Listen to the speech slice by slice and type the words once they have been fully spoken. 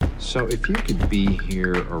So if you could be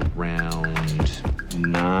here around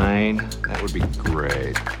 9, that would be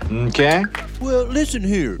great. Okay? Well, listen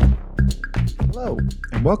here. Hello,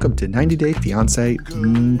 and welcome to 90 Day Fiancé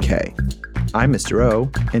K. I'm Mr.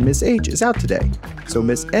 O, and Miss H is out today, so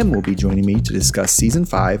Miss M will be joining me to discuss Season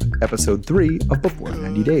 5, Episode 3 of Before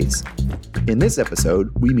 90 Days. In this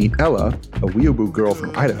episode, we meet Ella, a weeaboo girl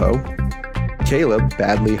from Idaho. Caleb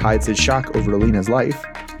badly hides his shock over Alina's life.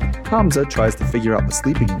 Hamza tries to figure out the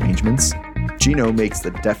sleeping arrangements. Gino makes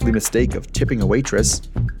the deathly mistake of tipping a waitress.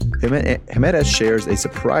 Jimenez shares a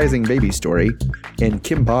surprising baby story. And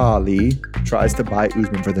Kimbali tries to buy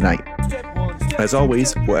Usman for the night. As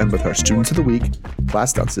always, we'll end with our Students of the Week,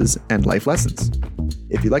 class dances, and life lessons.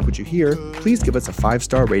 If you like what you hear, please give us a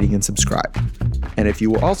 5-star rating and subscribe. And if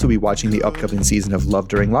you will also be watching the upcoming season of Love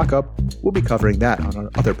During Lockup, we'll be covering that on our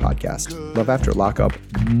other podcast, Love After Lockup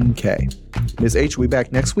K. Ms. H will be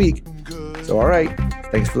back next week. So all right,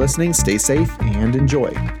 thanks for listening, stay safe, and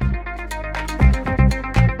enjoy.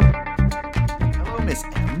 Hello, Miss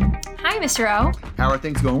M. Hi, Mr. O. How are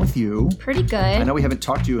things going with you? Pretty good. I know we haven't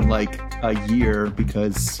talked to you in like a year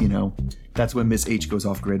because, that's when Miss H goes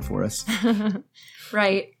off grid for us.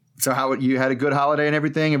 Right. So how you had a good holiday and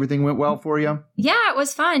everything? Everything went well for you? Yeah, it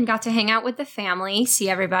was fun. Got to hang out with the family, see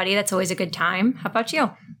everybody. That's always a good time. How about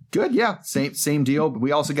you? Good, yeah. Same deal. But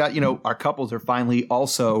we also got, our couples are finally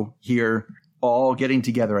also here all getting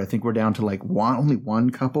together. I think we're down to like only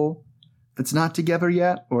one couple that's not together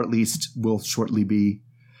yet, or at least will shortly be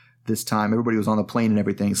this time. Everybody was on the plane and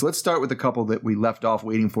everything. So let's start with the couple that we left off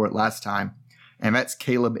waiting for it last time. And that's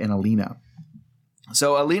Caleb and Alina.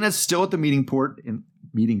 So Alina's still at the meeting point in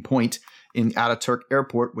Ataturk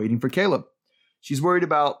Airport waiting for Caleb. She's worried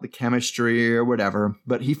about the chemistry or whatever,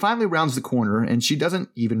 but he finally rounds the corner and she doesn't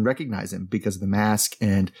even recognize him because of the mask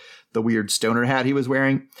and the weird stoner hat he was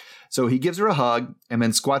wearing. So he gives her a hug and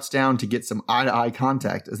then squats down to get some eye-to-eye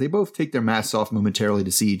contact as they both take their masks off momentarily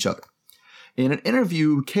to see each other. In an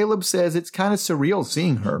interview, Caleb says it's kind of surreal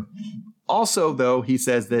seeing her. Also, though, he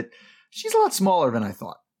says that she's a lot smaller than I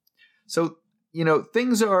thought. So,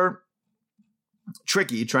 things are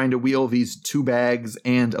tricky trying to wheel these 2 bags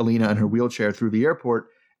and Alina in her wheelchair through the airport.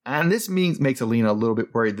 And this makes Alina a little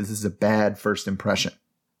bit worried that this is a bad first impression.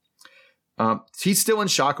 He's still in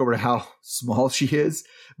shock over how small she is,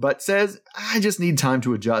 but says, I just need time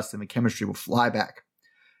to adjust and the chemistry will fly back.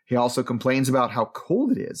 He also complains about how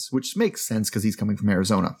cold it is, which makes sense because he's coming from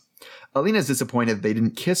Arizona. Alina's disappointed they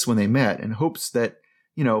didn't kiss when they met and hopes that,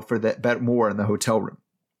 for that more in the hotel room.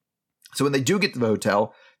 So when they do get to the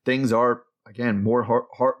hotel, things are, again,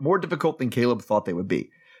 more difficult than Caleb thought they would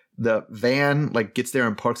be. The van gets there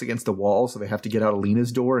and parks against the wall, so they have to get out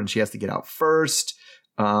Alina's door, and she has to get out first.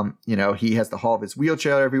 He has to haul his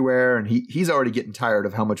wheelchair everywhere, and he's already getting tired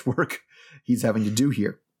of how much work he's having to do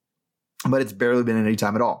here. But it's barely been any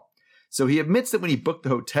time at all. So he admits that when he booked the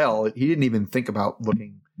hotel, he didn't even think about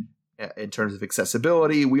looking in terms of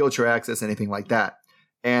accessibility, wheelchair access, anything like that.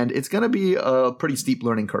 And it's going to be a pretty steep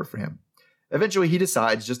learning curve for him. Eventually, he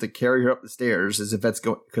decides just to carry her up the stairs as if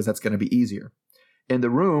because that's going to be easier. In the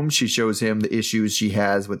room, she shows him the issues she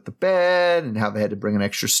has with the bed and how they had to bring an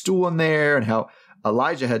extra stool in there and how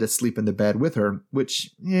Elijah had to sleep in the bed with her,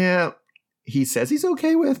 which, he says he's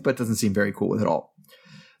okay with, but doesn't seem very cool with at all.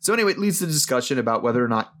 So anyway, it leads to a discussion about whether or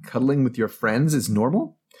not cuddling with your friends is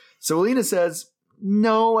normal. So Alina says,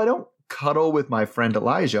 no, I don't cuddle with my friend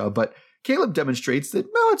Elijah, but Caleb demonstrates that,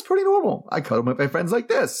 no, it's pretty normal. I cuddle with my friends like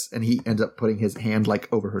this. And he ends up putting his hand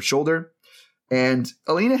over her shoulder. And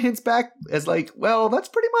Alina hints back as well, that's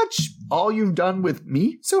pretty much all you've done with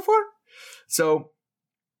me so far. So,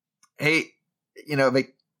 hey,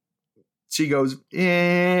 she goes,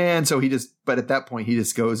 and so but at that point he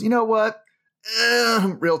just goes, you know what?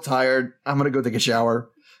 I'm real tired. I'm going to go take a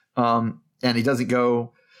shower. And he doesn't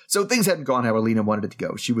go. So things hadn't gone how Alina wanted it to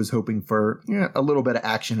go. She was hoping for a little bit of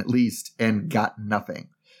action at least and got nothing.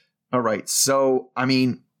 All right. So,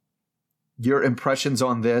 your impressions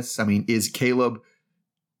on this? Is Caleb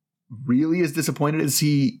really as disappointed as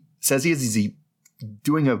he says he is? Is he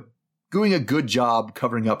doing a good job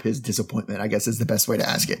covering up his disappointment, I guess is the best way to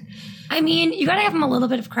ask it. You got to give him a little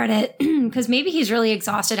bit of credit because maybe he's really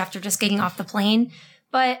exhausted after just getting off the plane.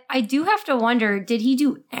 But I do have to wonder, did he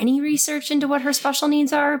do any research into what her special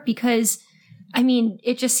needs are? Because,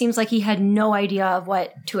 it just seems like he had no idea of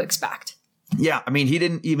what to expect. Yeah. He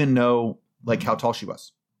didn't even know, how tall she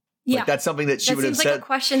was. Yeah. That's something that she would have said. That seems like a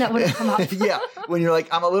question that would have come up. Yeah. When you're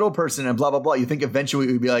I'm a little person and blah, blah, blah. You think eventually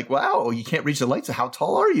it would be wow, you can't reach the lights. So how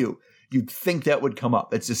tall are you? You'd think that would come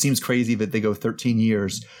up. It just seems crazy that they go 13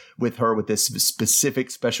 years with her with this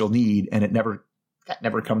specific special need and it never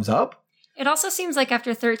comes up. It also seems like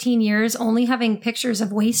after 13 years, only having pictures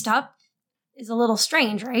of waist up is a little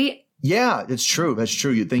strange, right? Yeah, it's true. That's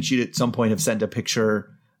true. You'd think she'd at some point have sent a picture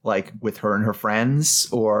like with her and her friends,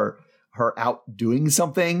 or her out doing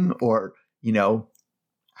something, or, you know,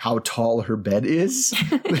 how tall her bed is.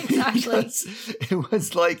 Exactly. It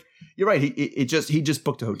was like, you're right. He just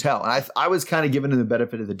booked a hotel. And I was kind of giving him the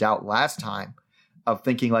benefit of the doubt last time of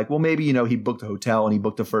thinking like, well, maybe, you know, he booked a hotel and he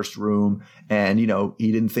booked the first room and, you know,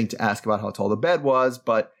 he didn't think to ask about how tall the bed was,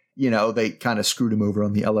 but, you know, they kind of screwed him over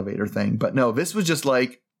on the elevator thing. But no, this was just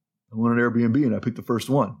like, I want an Airbnb and I picked the first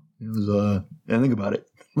one. It was, I didn't think about it.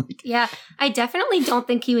 Yeah, I definitely don't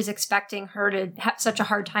think he was expecting her to have such a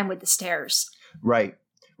hard time with the stairs. Right.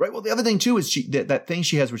 Right. Well, the other thing too is that thing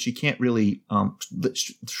she has where she can't really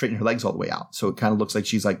straighten her legs all the way out, so it kind of looks like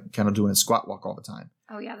she's like kind of doing a squat walk all the time.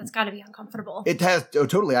 Oh yeah, that's got to be uncomfortable. It has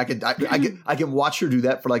totally. I can watch her do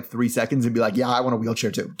that for like 3 seconds and be like, yeah, I want a wheelchair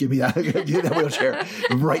too. Give me that. Give me that wheelchair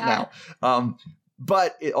right now.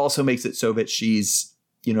 But it also makes it so that she's,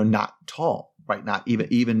 you know, not tall, right? Not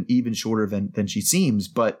even shorter than she seems.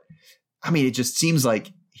 But I mean, it just seems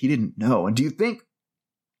like he didn't know. And do you think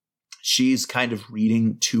she's kind of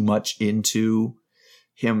reading too much into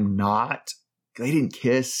him? They didn't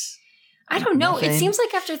kiss. I don't know. Nothing. It seems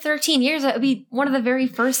like after 13 years, that would be one of the very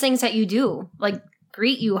first things that you do. Like,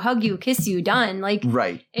 greet you, hug you, kiss you, done. Like,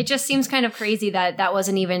 right. It just seems kind of crazy that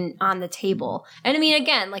wasn't even on the table. And I mean,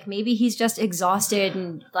 again, like maybe he's just exhausted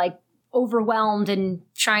and like overwhelmed and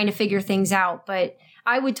trying to figure things out. But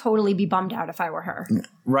I would totally be bummed out if I were her.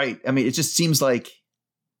 Right. I mean, it just seems like,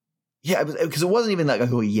 yeah, because it wasn't even like,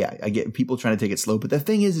 oh, yeah, I get people trying to take it slow. But the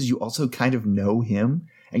thing is you also kind of know him.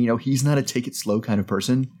 And, you know, he's not a take it slow kind of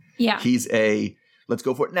person. Yeah. He's a let's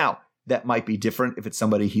go for it. Now, that might be different if it's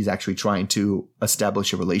somebody he's actually trying to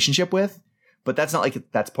establish a relationship with. But that's not like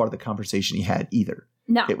that's part of the conversation he had either.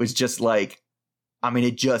 No. It was just like, I mean,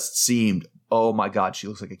 it just seemed, oh, my God, she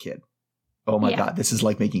looks like a kid. Oh, my God, this is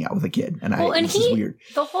like making out with a kid. And this is weird.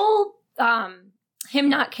 The whole him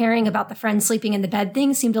not caring about the friend sleeping in the bed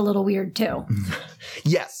thing seemed a little weird, too.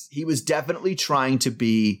 Yes, he was definitely trying to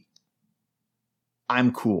be,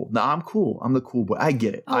 I'm cool. No, I'm cool. I'm the cool boy. I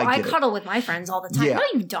get it. Oh, I cuddle with my friends all the time. Yeah. No,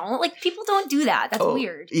 you don't. Like, people don't do that. That's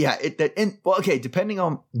weird. Yeah. Depending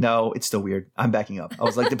on, no, it's still weird. I'm backing up. I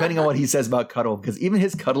was like, depending on what he says about cuddle, because even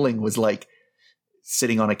his cuddling was like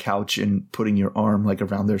sitting on a couch and putting your arm like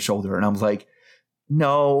around their shoulder. And I was like,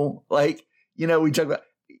 no, like, you know, we talk about,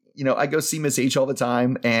 you know, I go see Miss H all the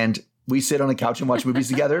time and we sit on a couch and watch movies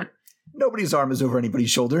together. Nobody's arm is over anybody's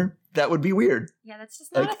shoulder. That would be weird. Yeah, that's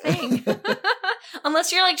just not a thing.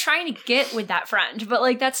 Unless you're like trying to get with that friend. But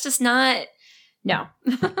like, that's just not, no.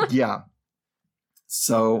 Yeah.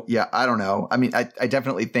 So, yeah, I don't know. I mean, I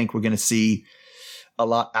definitely think we're going to see a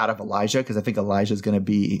lot out of Elijah, because I think Elijah is going to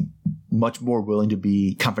be much more willing to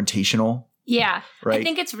be confrontational. Yeah. Right? I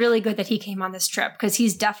think it's really good that he came on this trip because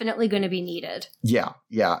he's definitely going to be needed. Yeah.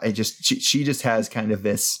 Yeah. She just has kind of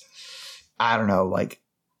this, I don't know, like,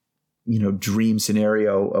 you know, dream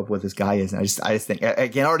scenario of what this guy is. And I just think I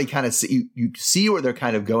can already kind of see, you see where they're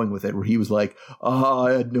kind of going with it, where he was like, oh,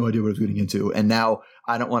 I had no idea what I was getting into. And now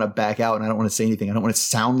I don't want to back out and I don't want to say anything. I don't want to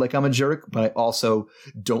sound like I'm a jerk, but I also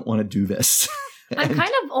don't want to do this. I'm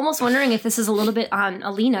kind of almost wondering if this is a little bit on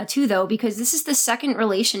Alina too, though, because this is the second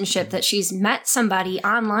relationship that she's met somebody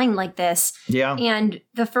online like this. Yeah. And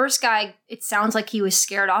the first guy, it sounds like he was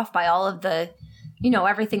scared off by all of the, you know,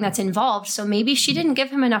 everything that's involved. So maybe she didn't give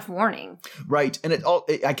him enough warning. Right. And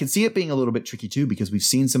I can see it being a little bit tricky too, because we've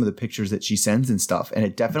seen some of the pictures that she sends and stuff, and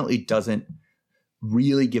it definitely doesn't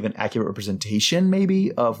really give an accurate representation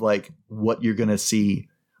maybe of like what you're going to see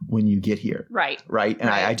when you get here. Right. Right. And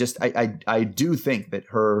right. I do think that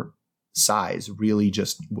her size really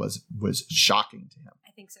just was shocking to him.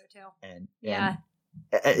 I think so too. And yeah,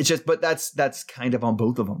 it's just, but that's kind of on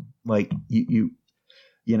both of them. Like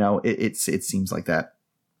you know, it seems like that.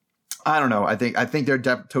 I don't know. I think they're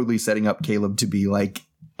totally setting up Caleb to be like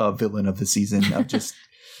a villain of the season, of just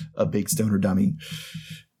a big stoner dummy.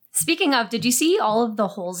 Speaking of, did you see all of the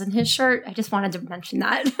holes in his shirt? I just wanted to mention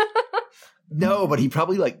that. No, but he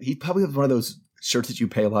probably has one of those shirts that you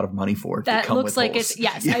pay a lot of money for. That looks like holes. It's,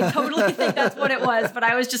 yes, yeah. I totally think that's what it was, but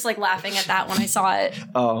I was just like laughing at that when I saw it.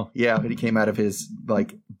 Oh, yeah, but he came out of his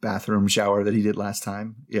like bathroom shower that he did last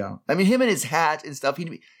time. Yeah. I mean, him and his hat and stuff,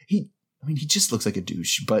 he just looks like a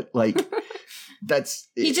douche, but like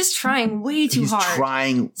he's just trying way too hard. He's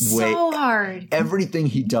trying so hard. Everything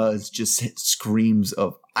he does just screams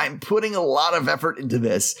of, I'm putting a lot of effort into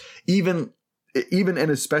this. Even and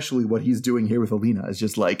especially what he's doing here with Alina is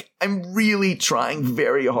just like, I'm really trying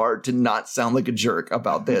very hard to not sound like a jerk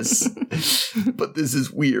about this, but this is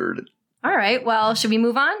weird. All right. Well, should we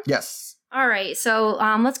move on? Yes. All right. So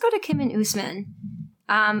let's go to Kim and Usman.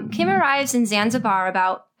 Kim arrives in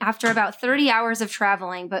Zanzibar after about 30 hours of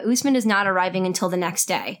traveling, but Usman is not arriving until the next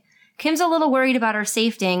day. Kim's a little worried about her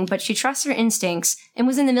safety, but she trusts her instincts and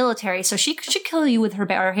was in the military, so she should kill you with her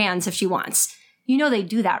bare hands if she wants. You know they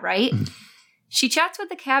do that, right? She chats with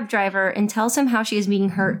the cab driver and tells him how she is meeting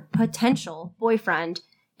her potential boyfriend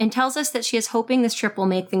and tells us that she is hoping this trip will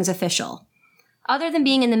make things official. Other than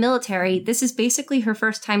being in the military, this is basically her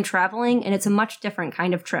first time traveling, and it's a much different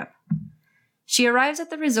kind of trip. She arrives at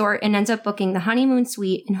the resort and ends up booking the honeymoon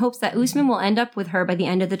suite in hopes that Usman will end up with her by the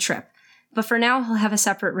end of the trip. But for now, he'll have a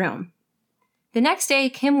separate room. The next day,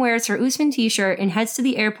 Kim wears her Usman t-shirt and heads to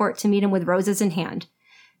the airport to meet him with roses in hand.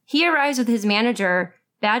 He arrives with his manager,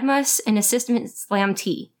 Badmus, and assistant Slam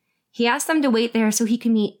T. He asks them to wait there so he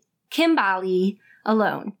can meet Kimbali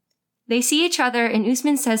alone. They see each other, and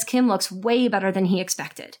Usman says Kim looks way better than he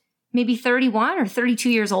expected. Maybe 31 or 32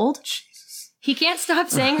 years old? He can't stop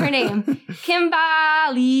saying her name.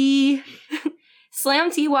 Kimbali.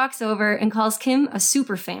 Slam T walks over and calls Kim a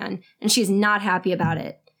super fan, and she's not happy about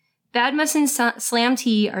it. Badmus and Slam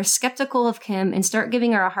T are skeptical of Kim and start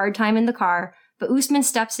giving her a hard time in the car, but Usman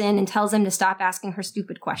steps in and tells them to stop asking her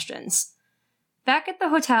stupid questions. Back at the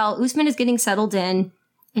hotel, Usman is getting settled in,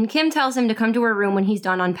 and Kim tells him to come to her room when he's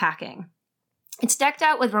done unpacking. It's decked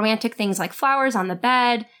out with romantic things like flowers on the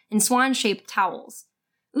bed and swan-shaped towels.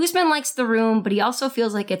 Usman likes the room, but he also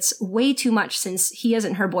feels like it's way too much since he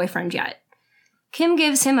isn't her boyfriend yet. Kim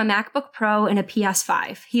gives him a MacBook Pro and a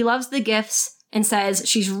PS5. He loves the gifts and says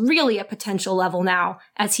she's really a potential level now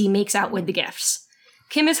as he makes out with the gifts.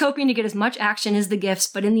 Kim is hoping to get as much action as the gifts,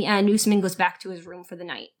 but in the end, Usman goes back to his room for the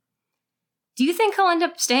night. Do you think he'll end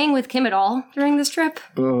up staying with Kim at all during this trip?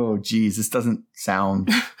 Oh, geez, this doesn't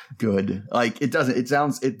sound good. Like, it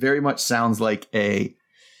doesn't. It very much sounds like a,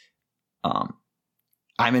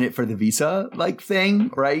 I'm in it for the visa, like,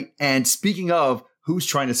 thing, right? And speaking of, who's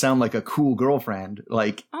trying to sound like a cool girlfriend?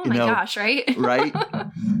 Like, oh my gosh, right? Right?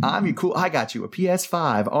 I'm cool. I got you a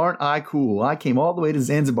PS5. Aren't I cool? I came all the way to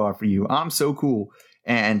Zanzibar for you. I'm so cool.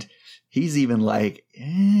 And he's even like,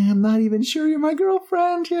 I'm not even sure you're my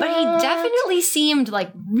girlfriend yet. But he definitely seemed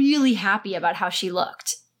like really happy about how she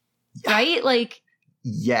looked. Right? Like,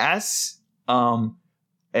 yes. And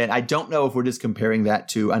I don't know if we're just comparing that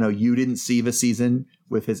to, I know you didn't see the season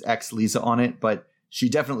with his ex Lisa on it, but she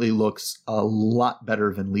definitely looks a lot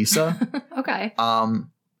better than Lisa. Okay.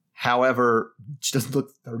 However, she doesn't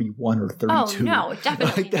look 31 or 32. Oh, no,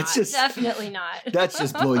 definitely like, that's not. just, definitely not. That's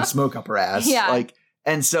just blowing smoke up her ass. Yeah. Like,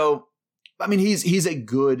 and so, I mean, he is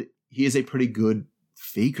a pretty good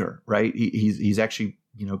faker, right? He's actually,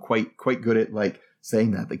 quite good at like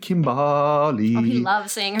saying that. The Kimbali. Oh, he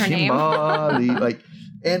loves saying her name. Kimbali. Like,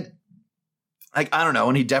 and like, I don't know.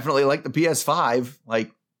 And he definitely liked the PS5,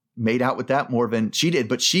 like, made out with that more than she did.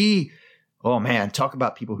 But she, oh man, talk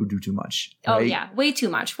about people who do too much. Right? Oh yeah, way too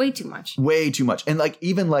much. Way too much. Way too much. And like,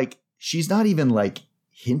 even like, she's not even like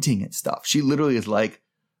hinting at stuff. She literally is like,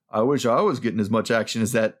 I wish I was getting as much action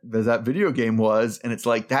as that video game was. And it's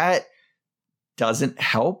like, that doesn't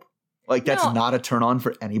help. Like, that's not a turn on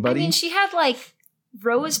for anybody. I mean, she had like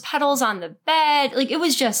rose petals on the bed. Like, it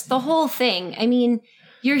was just the whole thing. I mean,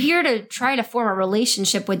 you're here to try to form a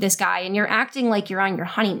relationship with this guy and you're acting like you're on your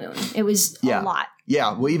honeymoon. It was a lot.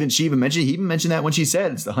 Yeah. Well, he even mentioned that when she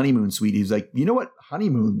said it's the honeymoon suite. He's like, you know what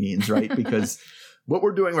honeymoon means, right? Because what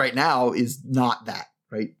we're doing right now is not that,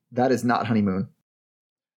 right? That is not honeymoon.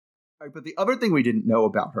 All right, but the other thing we didn't know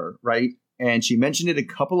about her, right? And she mentioned it a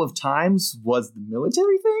couple of times, was the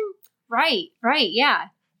military thing. Right, yeah.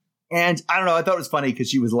 And I don't know, I thought it was funny because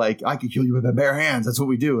she was like, I could kill you with my bare hands. That's what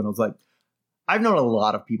we do. And I was like, I've known a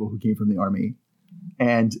lot of people who came from the army,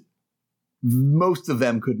 and most of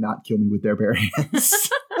them could not kill me with their bare hands.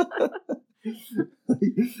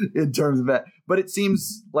 In terms of that. But it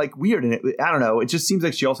seems like weird. And I don't know. It just seems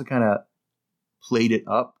like she also kind of played it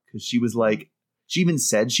up because she was like, she even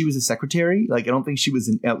said she was a secretary. Like, I don't think she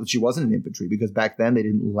wasn't in infantry because back then they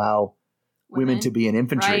didn't allow women to be in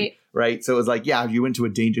infantry. Right. So it was like, yeah, you went to a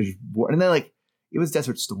dangerous war. And then like, it was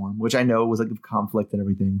Desert Storm, which I know was like a conflict and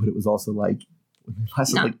everything, but it was also like, it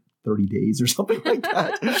lasted like 30 days or something like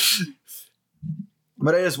that.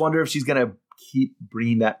 But I just wonder if she's going to keep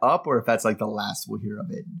bringing that up or if that's like the last we'll hear of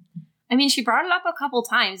it. I mean, she brought it up a couple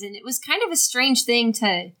times and it was kind of a strange thing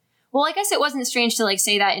to, well, I guess it wasn't strange to like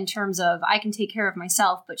say that in terms of I can take care of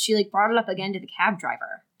myself, but she like brought it up again to the cab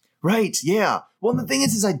driver. Right. Yeah. Well, the thing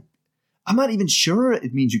is I'm not even sure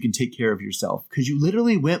it means you can take care of yourself because you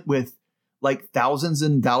literally went with like thousands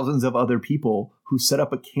and thousands of other people who set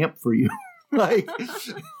up a camp for you. Like,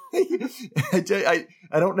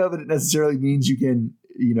 I don't know that it necessarily means you can,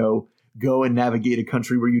 go and navigate a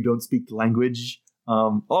country where you don't speak the language.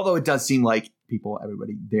 Although it does seem like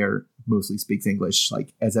everybody there mostly speaks English,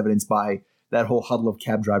 like as evidenced by that whole huddle of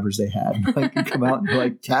cab drivers they had. Like, you come out and be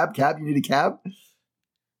like, cab, you need a cab?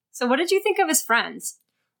 So what did you think of his friends?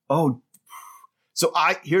 Oh, so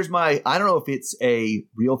I don't know if it's a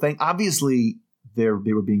real thing. Obviously, they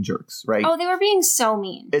were being jerks, right? Oh, they were being so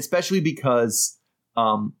mean. Especially because,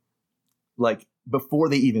 like, before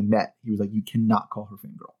they even met, he was like, you cannot call her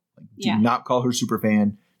fangirl. Like, do not call her super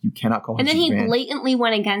fan. You cannot call her And then super he fan. blatantly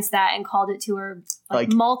went against that and called it to her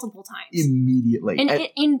like multiple times. Immediately.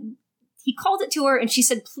 And he called it to her and she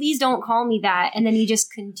said, please don't call me that. And then he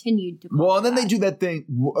just continued to call Well, and then that. they do that thing.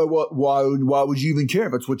 Why would you even care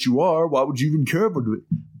if it's what you are? Why would you even care about it?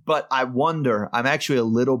 But I wonder, I'm actually a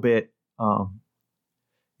little bit, I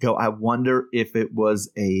wonder if it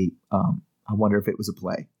was a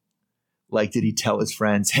play. Like, did he tell his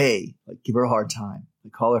friends, hey, like, give her a hard time.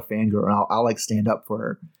 Like, call her fangirl and I'll like stand up for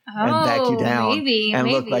her and back you down maybe.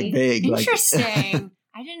 look like big. Interesting.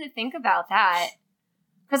 I didn't think about that.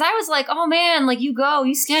 Because I was like, oh man, like you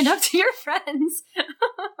stand up to your friends.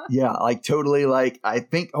 Yeah, like totally. Like, I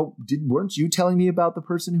think, weren't you telling me about the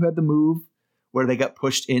person who had the move where they got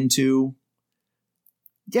pushed into?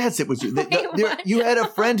 Yes, it was. You had a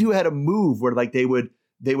friend who had a move where like they would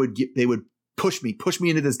push me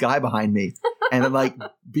into this guy behind me and then like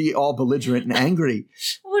be all belligerent and angry.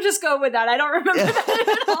 We'll just go with that. I don't remember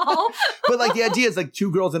that at all. But like the idea is like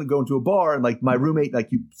two girls going into a bar and like my roommate,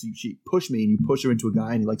 like she pushed me and you push her into a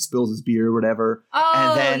guy and he like spills his beer or whatever. Oh,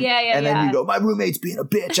 and then, yeah. then you go, my roommate's being a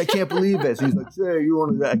bitch. I can't believe this. And he's like, hey, you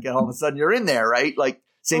want to, and all of a sudden you're in there, right? Like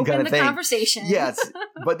same Open kind of the thing. Conversation. Yes.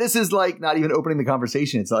 But this is like not even opening the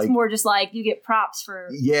conversation. It's like, it's more just like you get props for.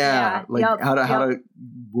 How to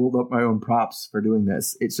roll up my own props for doing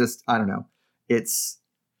this. It's just, I don't know. It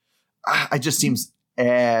just seems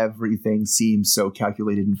everything seems so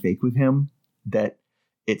calculated and fake with him that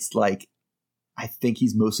it's like, I think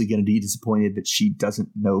he's mostly going to be disappointed that she doesn't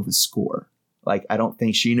know the score. Like, I don't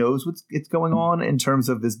think she knows what's going on in terms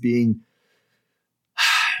of this being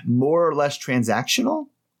more or less transactional.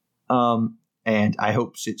 And I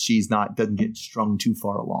hope that doesn't get strung too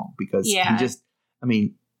far along because he just,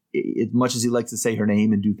 as much as he likes to say her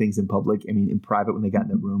name and do things in public, in private when they got in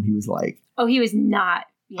the room, he was like, oh, he was not.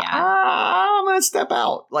 Yeah. I'm going to step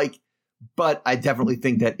out. Like, but I definitely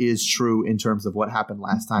think that is true in terms of what happened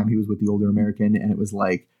last time he was with the older American. And it was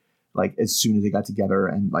like as soon as they got together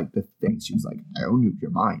and like the things, she was like, I own you,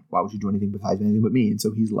 you're mine. Why would you do anything besides anything but me? And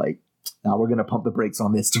so he's like, now we're going to pump the brakes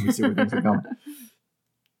on this to see where things are going.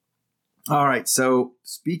 All right. So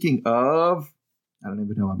speaking of, I don't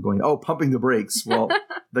even know where I'm going. Oh, pumping the brakes. Well,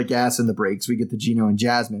 the gas and the brakes. We get to Gino and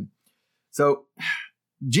Jasmine. So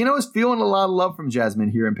Gino is feeling a lot of love from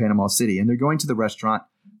Jasmine here in Panama City, and they're going to the restaurant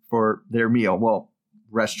for their meal. Well,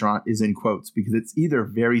 restaurant is in quotes because it's either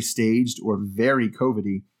very staged or very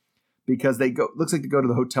COVID-y because looks like they go to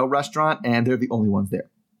the hotel restaurant and they're the only ones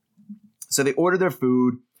there. So they order their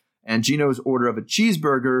food, and Gino's order of a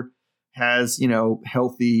cheeseburger has,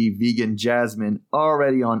 healthy vegan Jasmine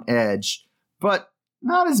already on edge, but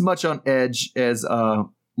not as much on edge as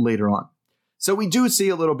later on. So we do see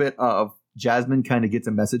a little bit of Jasmine kind of gets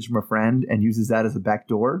a message from a friend and uses that as a back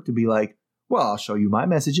door to be like, well, I'll show you my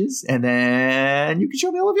messages and then you can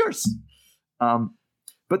show me all of yours.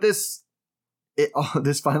 But this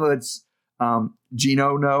finally lets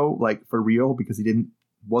Gino know, like for real, because he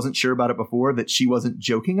wasn't sure about it before, that she wasn't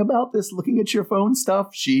joking about this looking at your phone stuff.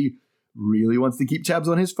 She really wants to keep tabs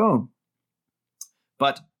on his phone.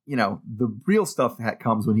 But, the real stuff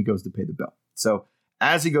comes when he goes to pay the bill. So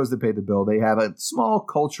as he goes to pay the bill, they have a small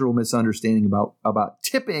cultural misunderstanding about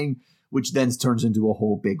tipping, which then turns into a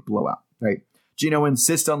whole big blowout, right? Gino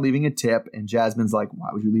insists on leaving a tip, and Jasmine's like, why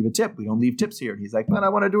would you leave a tip? We don't leave tips here. And he's like, but I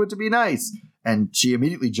want to do it to be nice. And she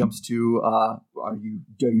immediately jumps to,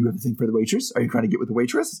 do you have a thing for the waitress? Are you trying to get with the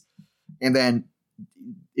waitress? And then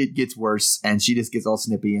it gets worse, and she just gets all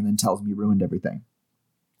snippy and then tells me he ruined everything.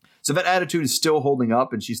 So that attitude is still holding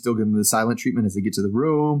up, and she's still giving the silent treatment as they get to the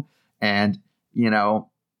room. And,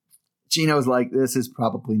 Gino's like, this is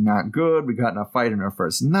probably not good. We got in a fight on our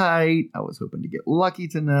first night. I was hoping to get lucky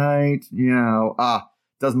tonight.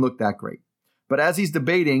 Doesn't look that great. But as he's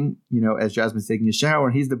debating, as Jasmine's taking a shower,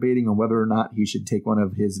 and he's debating on whether or not he should take one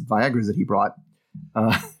of his Viagras that he brought,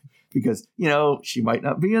 because, she might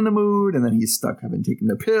not be in the mood, and then he's stuck having taken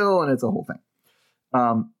the pill, and it's a whole thing.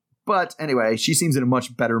 But anyway, she seems in a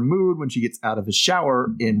much better mood when she gets out of the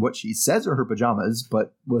shower in what she says are her pajamas,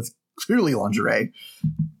 but was clearly lingerie.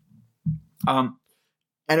 And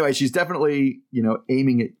Anyway, she's definitely,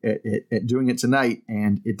 aiming at doing it tonight.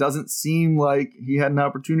 And it doesn't seem like he had an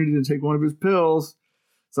opportunity to take one of his pills.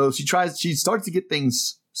 So she starts to get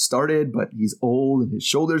things started, but he's old and his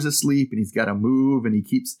shoulder's asleep and he's got to move and he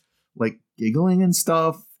keeps like giggling and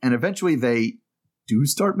stuff. And eventually they do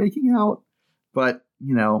start making out. But,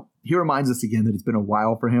 he reminds us again that it's been a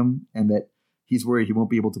while for him and that he's worried he won't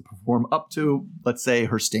be able to perform up to, let's say,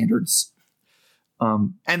 her standards.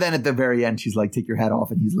 And then at the very end, she's like, take your hat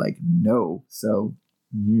off. And he's like, no. So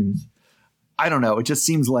I don't know. It just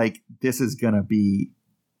seems like this is going to be,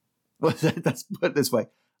 let's put it this way.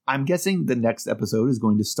 I'm guessing the next episode is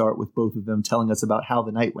going to start with both of them telling us about how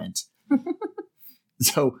the night went.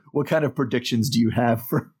 So what kind of predictions do you have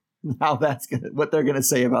for how what they're going to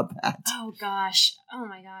say about that? Oh gosh. Oh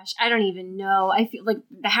my gosh. I don't even know. I feel like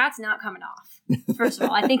the hat's not coming off. First of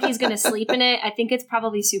all, I think he's going to sleep in it. I think it's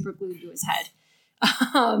probably super glued to his head.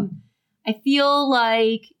 I feel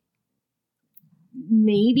like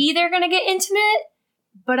maybe they're going to get intimate,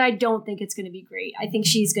 but I don't think it's going to be great. I think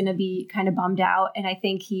she's going to be kind of bummed out. And I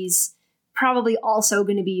think he's probably also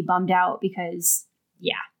going to be bummed out because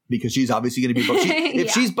she's obviously going to be bummed.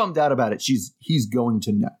 If she's bummed out about it, he's going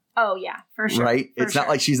to know. Oh yeah, for sure. Right? It's not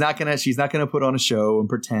like she's not gonna put on a show and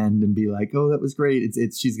pretend and be like, oh, that was great.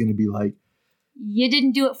 She's gonna be like, you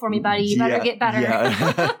didn't do it for me, buddy. You better get better.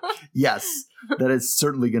 Yeah. Yes, that is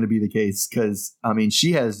certainly going to be the case because,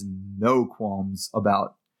 she has no qualms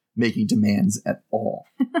about making demands at all.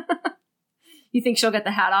 You think she'll get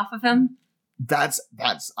the hat off of him? That's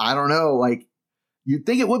I don't know. Like, you'd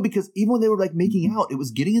think it would because even when they were like making out, it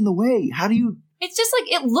was getting in the way. How do you... It's just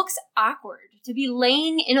like, it looks awkward to be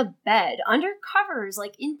laying in a bed under covers,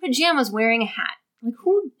 like in pajamas, wearing a hat. Like,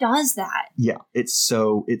 who does that? Yeah, it's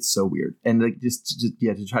so weird. And like just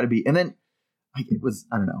to try to be, and then like it was,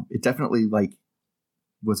 I don't know, it definitely like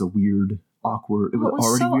was a weird, awkward. It was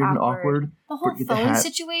already so weird and awkward. The whole phone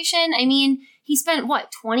situation. He spent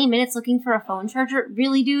 20 minutes looking for a phone charger?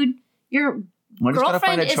 Really, dude? Your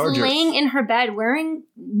girlfriend is laying in her bed wearing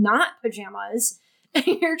not pajamas.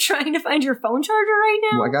 You're trying to find your phone charger right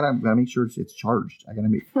now? Well, I gotta make sure it's charged.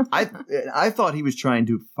 I thought he was trying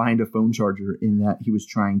to find a phone charger in that he was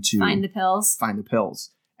trying to find the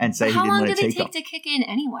pills and say he didn't want to take them. How long did they take to kick in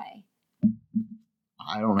anyway?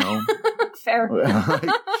 I don't know. Fair.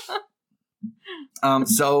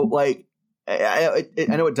 So like, I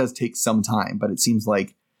know it does take some time, but it seems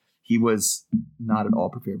like he was not at all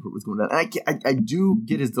prepared for what was going on. I do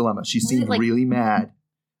get his dilemma. She seemed really mad,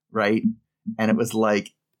 right? And it was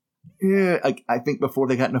like, I think before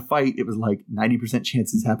they got in a fight, it was like 90%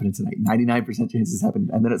 chances happening tonight, 99% chances happening.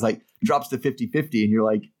 And then it's like drops to 50-50 and you're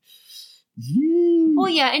like, yee. Well,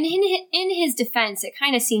 yeah. And in his defense, it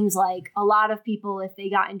kind of seems like a lot of people, if they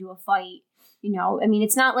got into a fight,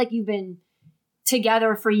 it's not like you've been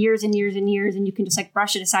together for years and years and years and you can just like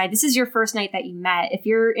brush it aside. This is your first night that you met. If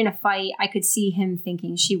you're in a fight, I could see him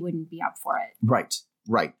thinking she wouldn't be up for it.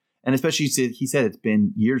 Right. And especially he said it's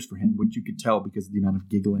been years for him, which you could tell because of the amount of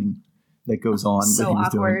giggling that goes on. So that he was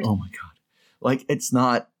awkward. Doing. Oh my God. Like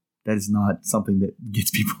that is not something that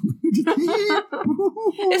gets people.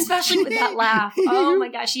 Especially with that laugh. Oh my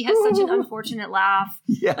gosh. She has such an unfortunate laugh.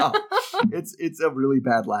 Yeah. It's a really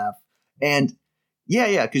bad laugh. And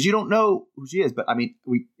yeah. Cause you don't know who she is, but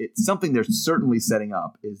it's something they're certainly setting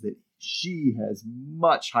up is that she has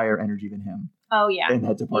much higher energy than him. Oh, yeah. In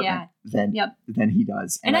that department than he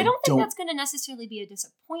does. And I don't think that's going to necessarily be a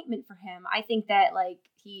disappointment for him. I think that, like,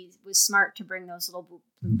 he was smart to bring those little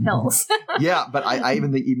blue pills. Yeah, but I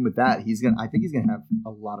even think even with that, I think he's going to have a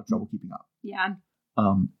lot of trouble keeping up. Yeah.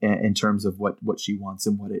 In terms of what she wants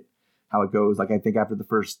and how it goes. Like, I think after the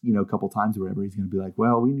first, couple times or whatever, he's going to be like,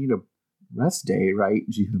 well, we need a rest day, right?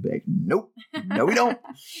 And she's going to be like, nope, no, we don't.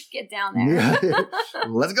 Get down there. Yeah.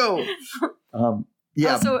 Let's go.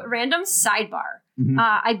 Yeah. So random sidebar. Mm-hmm.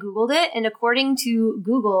 I Googled it, and according to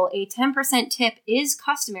Google, a 10% tip is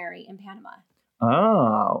customary in Panama.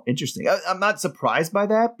 Oh, interesting. I'm not surprised by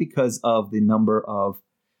that because of the number of,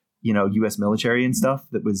 U.S. military and stuff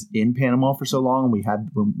that was in Panama for so long. We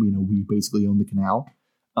basically owned the canal.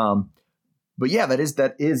 But yeah, that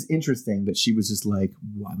is interesting that she was just like,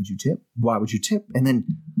 why would you tip? Why would you tip? And then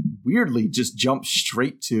weirdly just jump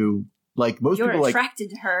straight to like most people attracted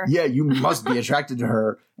to her. Yeah, you must be attracted to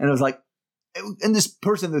her. And it was like, and this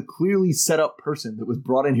person, the clearly set up person that was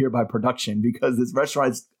brought in here by production because this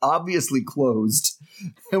restaurant is obviously closed.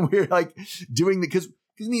 And we're like doing because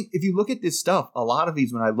if you look at this stuff, a lot of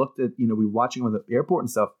these, when I looked at, we were watching on the airport and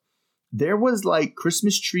stuff, there was like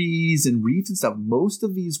Christmas trees and wreaths and stuff. Most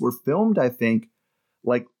of these were filmed, I think,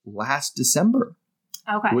 like last December.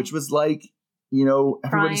 Okay. Which was like,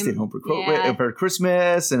 everybody stayed home for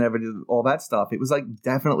Christmas and all that stuff. It was like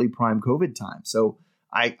definitely prime COVID time. So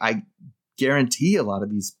I guarantee a lot of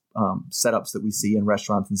these setups that we see in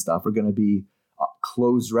restaurants and stuff are going to be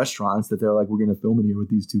closed restaurants that they're like, we're going to film in here with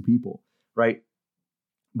these two people. Right.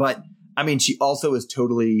 But I mean, she also is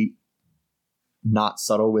totally not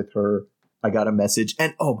subtle with her. I got a message.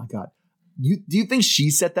 And oh my God, do you think she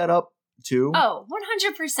set that up too? Oh,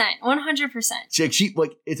 100%. 100%. She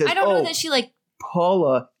like, it says, I don't know that she like,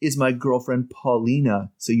 Paula is my girlfriend,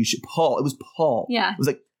 Paulina. So you should it was Paul. Yeah. It was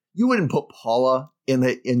like, you wouldn't put Paula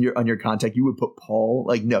on your contact. You would put Paul.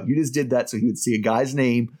 Like, no, you just did that so you would see a guy's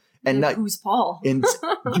name and not who's Paul. And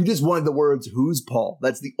you just wanted the words, who's Paul?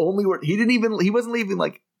 That's the only word. He wasn't even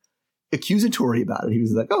like accusatory about it. He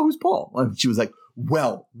was like, oh, who's Paul? And she was like,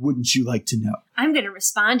 well, wouldn't you like to know? I'm going to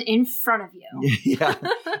respond in front of you. Yeah.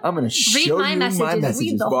 I'm going to show my you my messages.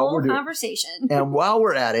 Read the whole conversation. And while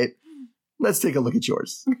we're at it, let's take a look at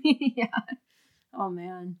yours. Yeah. Oh,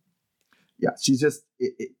 man. Yeah. She's just,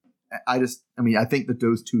 I think that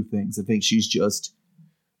those two things, I think she's just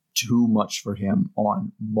too much for him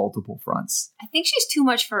on multiple fronts. I think she's too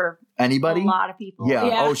much for anybody. A lot of people.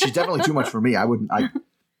 Yeah. Oh, she's definitely too much for me.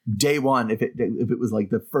 Day one, if it was like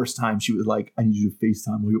the first time she was like, I need you to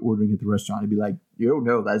FaceTime while you're ordering at the restaurant, I'd be like,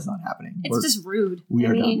 no, that's not happening. It's just rude.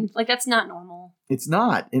 Like that's not normal. It's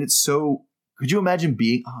not. And it's so, could you imagine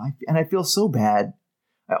being, and I feel so bad.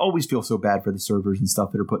 I always feel so bad for the servers and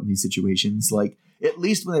stuff that are put in these situations. Like, at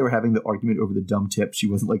least when they were having the argument over the dumb tip, she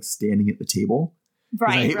wasn't like standing at the table.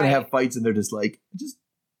 Right. I hate when they have fights and they're just like,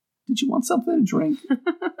 did you want something to drink?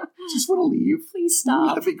 Just want to leave. Please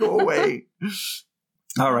stop. Let me go away.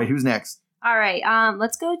 All right. Who's next? All right.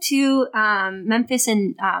 Let's go to Memphis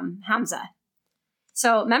and Hamza.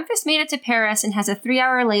 So Memphis made it to Paris and has a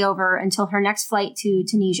 3-hour layover until her next flight to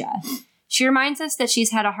Tunisia. She reminds us that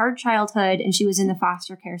she's had a hard childhood and she was in the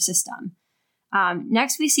foster care system.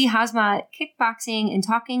 Next, we see Hazma kickboxing and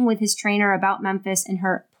talking with his trainer about Memphis and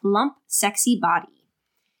her plump, sexy body.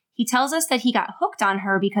 He tells us that he got hooked on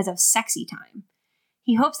her because of sexy time.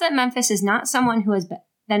 He hopes that Memphis is not someone who has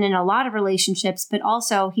been in a lot of relationships, but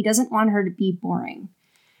also he doesn't want her to be boring.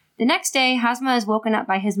 The next day, Hazma is woken up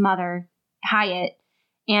by his mother, Hayat,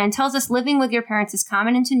 and tells us living with your parents is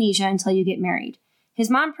common in Tunisia until you get married. His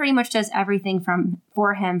mom pretty much does everything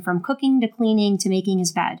for him, from cooking to cleaning to making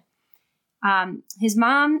his bed.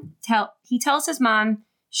 He tells his mom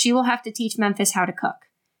she will have to teach Memphis how to cook.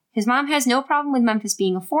 His mom has no problem with Memphis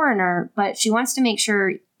being a foreigner, but she wants to make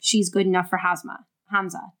sure she's good enough for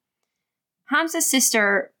Hamza. Hamza's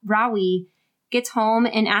sister, Rawi, gets home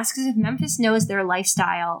and asks if Memphis knows their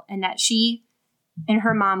lifestyle and that she and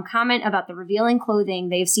her mom comment about the revealing clothing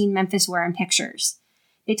they've seen Memphis wear in pictures.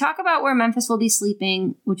 They talk about where Memphis will be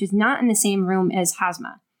sleeping, which is not in the same room as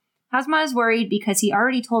Hazma. Hazma is worried because he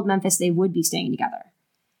already told Memphis they would be staying together.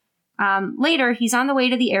 Later, he's on the way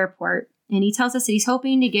to the airport, and he tells us that he's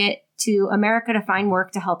hoping to get to America to find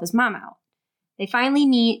work to help his mom out. They finally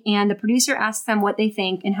meet, and the producer asks them what they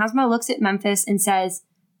think, and Hazma looks at Memphis and says,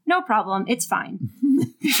 "No problem, it's fine,"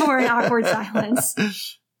 before an awkward silence.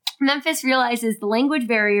 Memphis realizes the language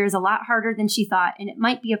barrier is a lot harder than she thought, and it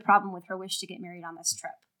might be a problem with her wish to get married on this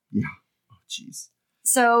trip. Yeah. Oh, jeez.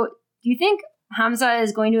 So, do you think Hamza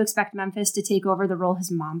is going to expect Memphis to take over the role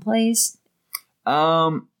his mom plays?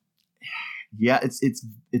 Yeah,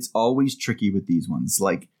 it's always tricky with these ones.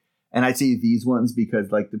 Like, and I say these ones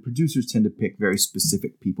because like the producers tend to pick very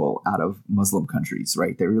specific people out of Muslim countries,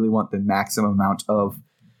 right? They really want the maximum amount of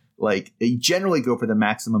they generally go for the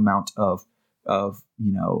maximum amount of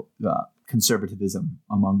conservatism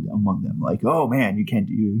among them. Like, oh man,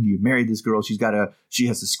 you married this girl. She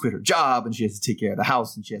has to quit her job and she has to take care of the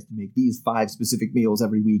house and she has to make these 5 specific meals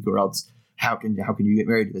every week, or else how can you get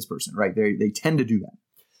married to this person, right? They tend to do that.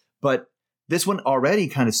 But this one already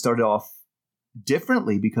kind of started off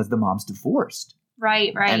differently because the mom's divorced.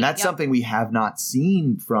 Right. And that's something we have not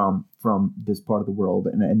seen from this part of the world.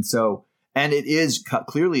 And it is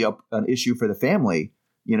clearly an issue for the family.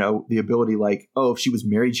 The ability if she was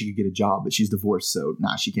married, she could get a job, but she's divorced. So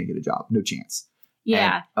she can't get a job. No chance.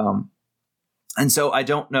 Yeah. And so I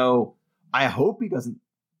don't know. I hope he doesn't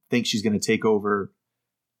think she's going to take over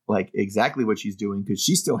exactly what she's doing, because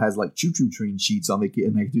she still has choo-choo train sheets on the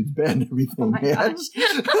kid and dude's bed and everything. Oh my gosh.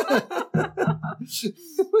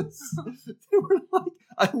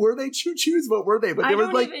 Were they choo-choos? What were they? But I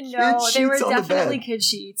don't even know. They were definitely kid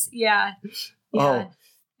sheets. Yeah. Oh.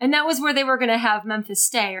 And that was where they were going to have Memphis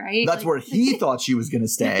stay, right? That's where he thought she was going to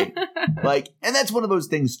stay. And that's one of those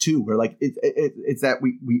things too, where it's that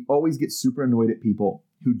we always get super annoyed at people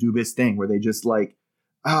who do this thing where they just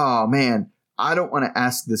oh man, I don't want to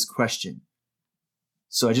ask this question.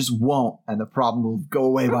 So I just won't. And the problem will go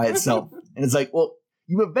away by itself. And it's like, well,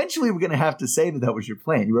 you eventually were going to have to say that was your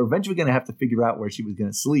plan. You were eventually going to have to figure out where she was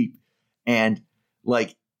going to sleep. And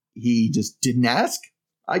like, he just didn't ask,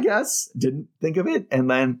 I guess, didn't think of it.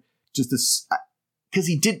 And then just this, because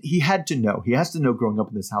he had to know, he has to know growing up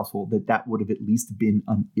in this household that would have at least been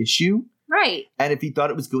an issue. Right. And if he thought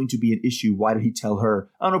it was going to be an issue, why did he tell her,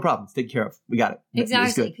 oh, no problem, it's taken care of. We got it.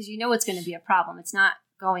 Exactly. Because you know it's going to be a problem. It's not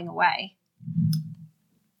going away.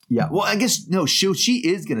 Yeah. Well, I guess, no, she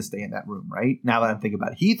is going to stay in that room, right? Now that I'm thinking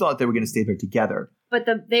about it. He thought they were going to stay there together. But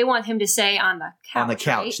they want him to stay on the couch. On the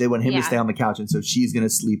couch. Right? They want him to stay on the couch. And so she's going to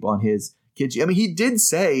sleep on his kid. I mean, he did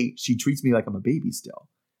say she treats me like I'm a baby still.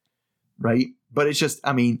 Right. But it's just,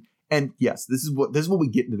 I mean, and yes, this is what we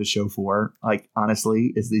get into the show for. Like,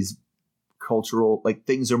 honestly, is these cultural, like,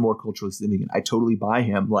 things are more culturally significant. I totally buy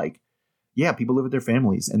him. Like, yeah, people live with their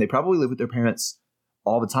families and they probably live with their parents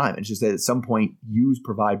all the time. It's just that at some point you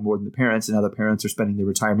provide more than the parents, and now the parents are spending their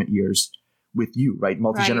retirement years with you, right?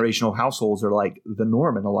 Multi-generational households are like the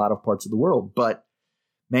norm in a lot of parts of the world. But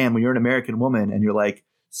man, when you're an American woman and you're like,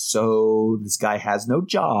 so this guy has no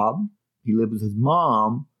job, he lives with his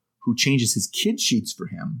mom who changes his kid sheets for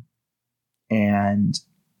him, and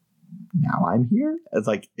now I'm here. It's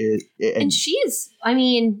like, and she's, I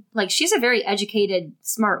mean, like, she's a very educated,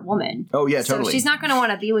 smart woman. Oh yeah, totally. So she's not going to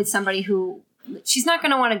want to be with somebody who. She's not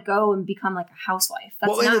going to want to go and become like a housewife.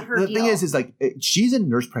 That's not her deal. The thing is like, she's a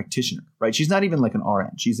nurse practitioner, right? She's not even like an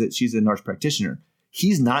RN. She's a nurse practitioner.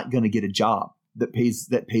 He's not going to get a job that pays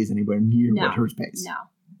anywhere near what hers pays. No,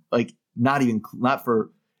 like not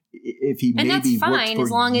for if he and maybe that's fine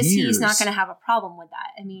as long as years. He's not going to have a problem with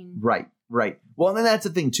that. I mean, right. Well, and then that's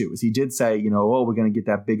the thing too, is he did say, oh, we're going to get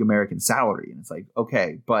that big American salary, and it's like,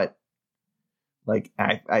 okay, but. Like,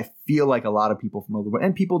 I feel like a lot of people from all over,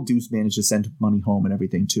 and people do manage to send money home and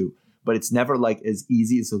everything too, but it's never like as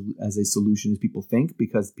easy as a solution as people think,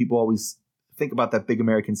 because people always think about that big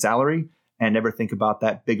American salary and never think about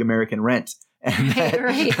that big American rent and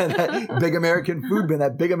that big American food bill,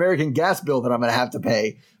 that big American gas bill that I'm going to have to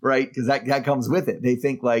pay, right? Because that comes with it. They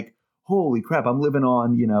think like, holy crap, I'm living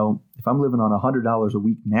on, if I'm living on $100 a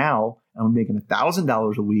week now, and I'm making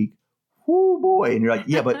 $1,000 a week, oh boy. And you're like,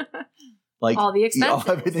 yeah, but like all the expenses,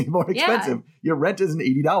 everything more expensive. Yeah. Your rent isn't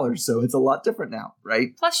 $80, so it's a lot different now,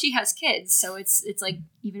 right? Plus, she has kids, so it's like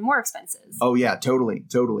even more expensive. Oh yeah, totally.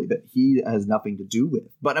 That he has nothing to do with.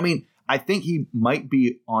 But I mean, I think he might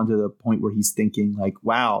be onto the point where he's thinking like,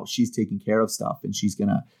 wow, she's taking care of stuff, and she's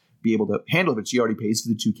gonna be able to handle it. She already pays for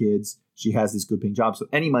the 2 kids. She has this good paying job, so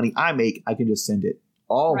any money I make, I can just send it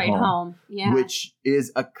all right home. Yeah, which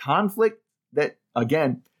is a conflict that,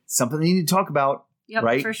 again, something they need to talk about. Yep,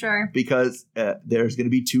 right? For sure. Because there's going to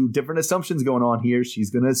be 2 different assumptions going on here. She's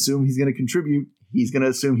going to assume he's going to contribute. He's going to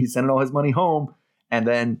assume he's sending all his money home. And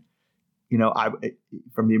then,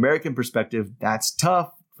 from the American perspective, that's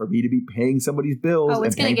tough for me to be paying somebody's bills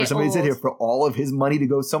and paying for somebody to sit here for all of his money to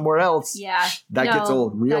go somewhere else. Yeah. That gets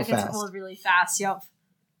old real fast. That gets old really fast. Yep.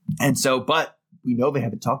 And so, but we know they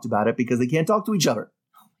haven't talked about it because they can't talk to each other.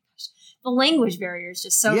 Oh my gosh. The language barrier is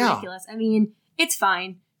just so ridiculous. I mean, it's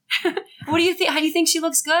fine. What do you think? How do you think she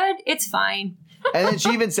looks good? It's fine. And then she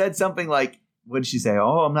even said something like, what did she say?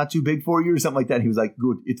 Oh, I'm not too big for you or something like that. And he was like,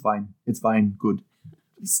 good. It's fine. It's fine. Good.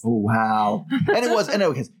 Oh, wow. And it was, and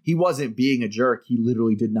because he wasn't being a jerk. He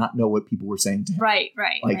literally did not know what people were saying to him. Right.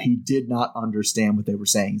 Like he did not understand what they were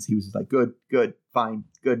saying. He was just like, good, fine,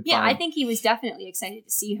 good. Yeah. Fine. I think he was definitely excited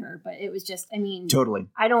to see her, but it was just, I mean, totally.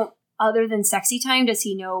 Other than sexy time, does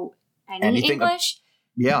he know anything English?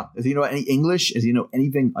 Yeah. Does he know any English? Does he know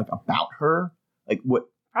anything like about her? Like what?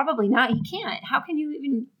 Probably not. He can't. How can you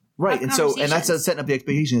even? Right. And so, and that's setting up the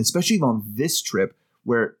expectation, especially on this trip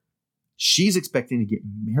where she's expecting to get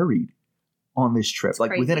married on this trip,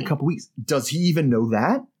 like within a couple weeks. Does he even know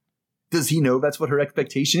that? Does he know that's what her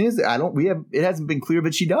expectation is? It hasn't been clear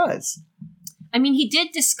that she does. I mean, he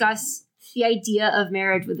did discuss the idea of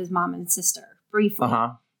marriage with his mom and sister briefly.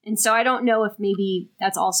 And so I don't know if maybe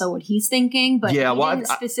that's also what he's thinking, but he didn't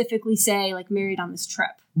specifically say like married on this trip.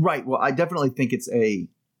 Right. Well, I definitely think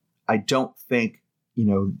I don't think,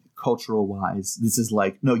 cultural wise, this is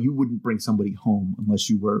like, no, you wouldn't bring somebody home unless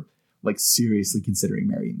you were like seriously considering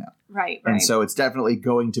marrying them. Right. And so it's definitely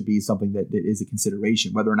going to be something that is a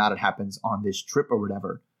consideration, whether or not it happens on this trip or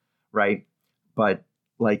whatever. Right. But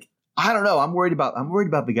like, I don't know. I'm worried about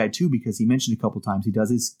the guy too, because he mentioned a couple times he does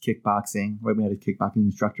his kickboxing. Right, we had a kickboxing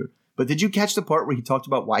instructor. But did you catch the part where he talked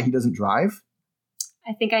about why he doesn't drive?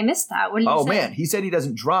 I think I missed that. What did you say? Oh man, he said he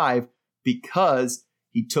doesn't drive because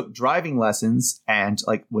he took driving lessons, and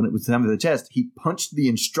like when it was time for the test, he punched the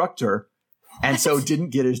instructor and so didn't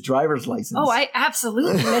get his driver's license. Oh, I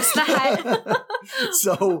absolutely missed that.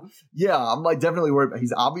 So yeah, I'm like definitely worried. He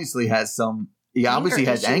obviously has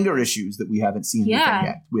anger issues that we haven't seen anything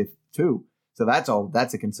yet with too. So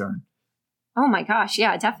that's a concern. Oh my gosh,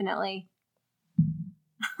 yeah, definitely.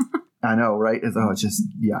 I know, right? It just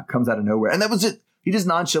comes out of nowhere. And that was it. He just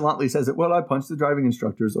nonchalantly says it. Well, I punched the driving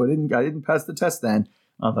instructors, or I didn't pass the test then.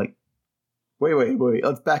 I was like, wait.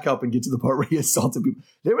 Let's back up and get to the part where he assaulted people.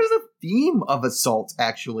 There was a theme of assault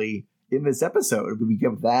actually in this episode. We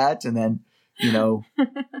give that, and then and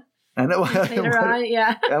later on,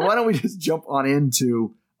 yeah. And why don't we just jump on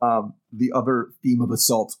into the other theme of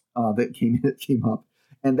assault that came up,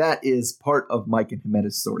 and that is part of Mike and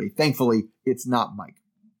Jimena's story. Thankfully, it's not Mike.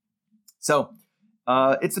 So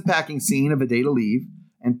it's a packing scene of a day to leave,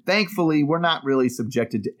 and thankfully, we're not really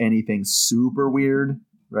subjected to anything super weird,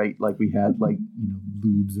 right? Like we had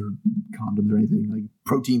lubes or condoms or anything, like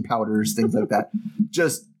protein powders, things like that.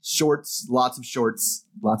 Just shorts, lots of shorts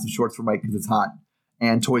for Mike because it's hot,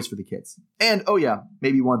 and toys for the kids. And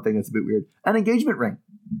maybe one thing that's a bit weird, an engagement ring,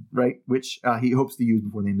 right? Which he hopes to use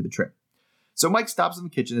before the end of the trip. So Mike stops in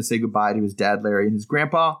the kitchen to say goodbye to his dad, Larry, and his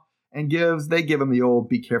grandpa, and they give him the old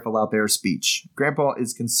 "be careful out there" speech. Grandpa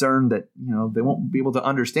is concerned that they won't be able to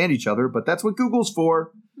understand each other, but that's what Google's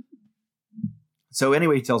for. So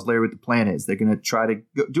anyway, he tells Larry what the plan is. They're going to try to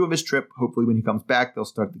do a missed trip. Hopefully when he comes back, they'll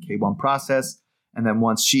start the K1 process. And then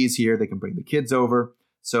once she's here, they can bring the kids over.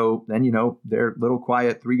 So then, their little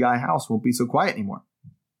quiet 3-guy house won't be so quiet anymore.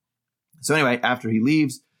 So anyway, after he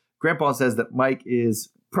leaves, Grandpa says that Mike is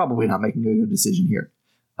probably not making a good decision here.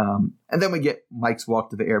 And then we get Mike's walk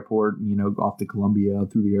to the airport, off to Colombia,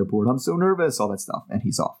 through the airport. I'm so nervous, all that stuff. And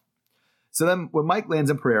he's off. So then when Mike lands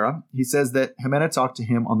in Pereira, he says that Jimena talked to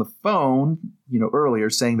him on the phone, earlier,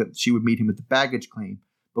 saying that she would meet him at the baggage claim.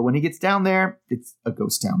 But when he gets down there, it's a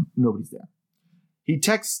ghost town. Nobody's there. He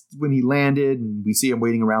texts when he landed, and we see him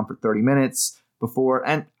waiting around for 30 minutes before.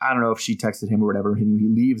 And I don't know if she texted him or whatever. He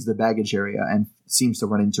leaves the baggage area and seems to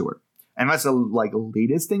run into her. And that's the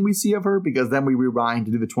latest thing we see of her, because then we rewind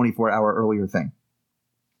to do the 24-hour earlier thing.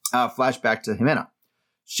 Flashback to Jimena.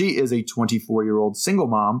 She is a 24-year-old single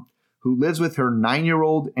mom who lives with her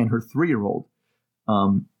 9-year-old and her 3-year-old.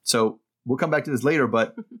 So we'll come back to this later,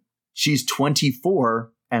 but she's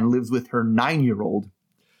 24 and lives with her 9-year-old.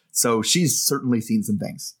 So she's certainly seen some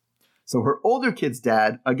things. So her older kid's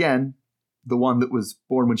dad, again, the one that was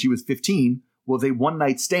born when she was 15, was a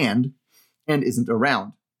one-night stand and isn't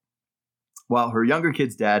around. While her younger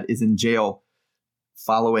kid's dad is in jail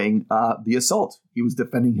following the assault. He was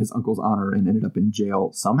defending his uncle's honor and ended up in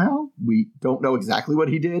jail somehow. We don't know exactly what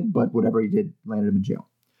he did, but whatever he did landed him in jail.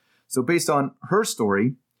 So based on her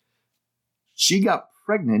story, she got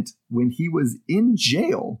pregnant when he was in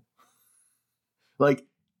jail. Like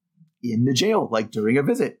in the jail, like during a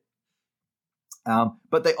visit.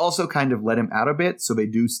 But they also kind of let him out a bit, so they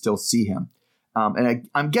do still see him. And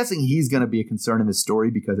I'm guessing he's going to be a concern in this story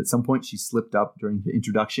because at some point she slipped up during the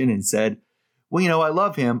introduction and said, well, I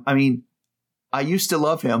love him. I mean, I used to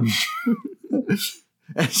love him.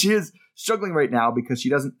 And she is struggling right now because she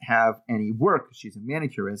doesn't have any work. She's a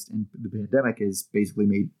manicurist, and the pandemic has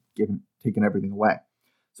basically taken everything away.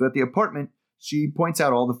 So at the apartment, she points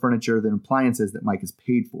out all the furniture and appliances that Mike has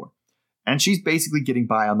paid for. And she's basically getting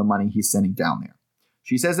by on the money he's sending down there.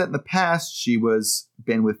 She says that in the past, she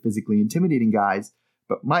been with physically intimidating guys,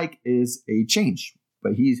 but Mike is a change,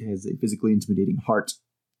 but he has a physically intimidating heart.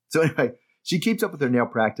 So anyway, she keeps up with her nail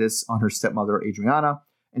practice on her stepmother, Adriana,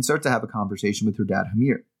 and starts to have a conversation with her dad,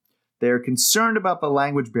 Hamir. They're concerned about the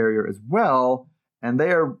language barrier as well, and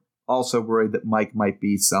they are also worried that Mike might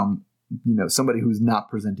be somebody who's not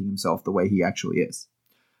presenting himself the way he actually is.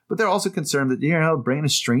 But they're also concerned that, bringing a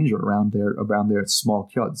stranger around their small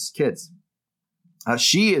kids.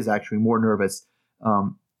 She is actually more nervous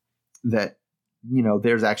that,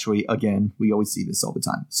 there's actually, again, we always see this all the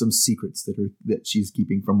time, some secrets that she's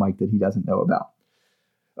keeping from Mike that he doesn't know about.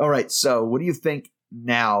 All right, so what do you think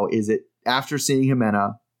now? Is it after seeing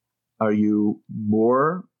Jimena, are you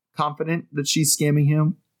more confident that she's scamming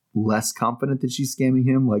him? Less confident that she's scamming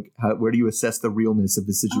him? Like, where do you assess the realness of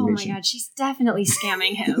the situation? Oh my God, she's definitely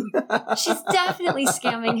scamming him. She's definitely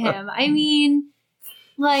scamming him. I mean,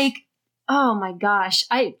 oh my gosh,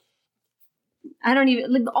 I don't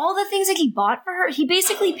even, all the things that he bought for her, he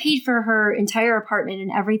basically paid for her entire apartment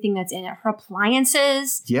and everything that's in it, her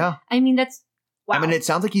appliances. Yeah. I mean, that's, wow. I mean, it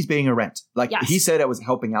sounds like he's paying her rent. Like, yes. He said I was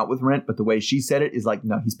helping out with rent, but the way she said it is like,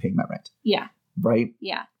 no, he's paying my rent. Yeah. Right?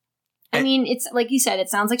 Yeah. I mean, it's like you said, it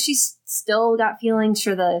sounds like she's still got feelings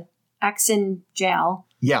for the ex in jail.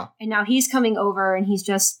 Yeah. And now he's coming over and he's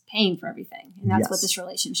just paying for everything. And that's Yes. what this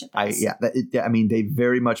relationship is. I mean, they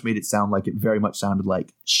very much made it sound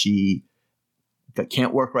like she that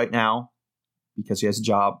can't work right now because she has a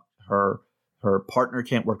job. Her partner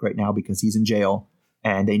can't work right now because he's in jail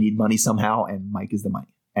and they need money somehow. And Mike is the money.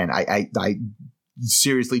 And I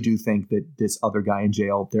seriously do think that this other guy in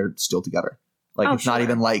jail, they're still together. Like, Oh, it's not sure.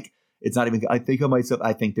 even like, I think of myself,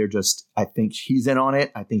 I think he's in on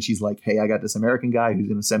it. I think she's like, hey, I got this American guy who's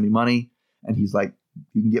going to send me money. And he's like,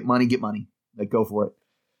 you can get money. Like, go for it.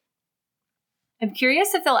 I'm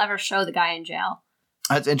curious if they'll ever show the guy in jail.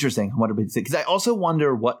 That's interesting. I wonder because I also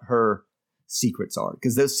wonder what her secrets are.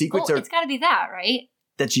 Because those secrets Well, are it's got to be that, right?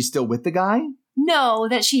 that she's still with the guy. No,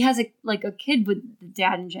 that she has a kid with the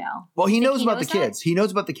dad in jail. Well, he Think knows he about knows the kids. He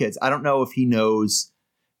knows about the kids. I don't know if he knows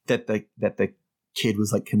that the kid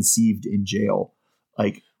was like conceived in jail.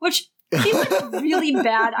 Like, Which seems like a really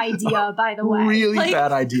bad idea, by the way. really Like,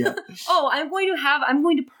 bad idea. Oh, I'm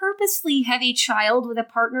going to purposely have a child with a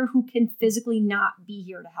partner who can physically not be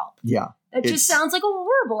here to help. Yeah. That It's- just sounds like a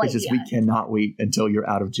horrible It's idea. just, we cannot wait until you're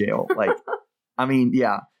out of jail. Like, I mean,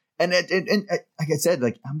 yeah. And like I said,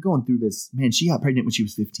 like, I'm going through this, man, she got pregnant when she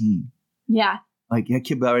was 15. Yeah, Like, the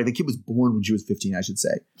kid was born when she was 15, I should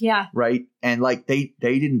say. yeah. Right. And like, they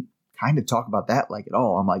didn't kind of talk about that like at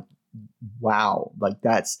all. I'm like, wow, like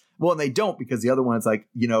that's, well, and they don't, because the other one is like,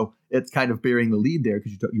 you know, it's kind of bearing the lead there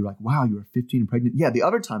because you're like, wow, you were 15 and pregnant. Yeah. The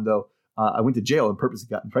other time though, I went to jail and purposely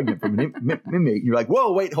gotten pregnant from an inmate. You're like,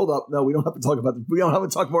 whoa, wait, hold up. No, we don't have to talk about this. We don't have to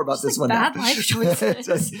talk more about Just this like one. bad now. life choices.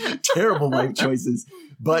 Just terrible life choices.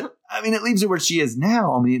 But I mean, it leaves her where she is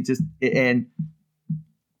now. I mean,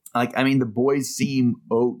 like, I mean, the boys seem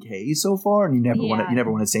okay so far, and you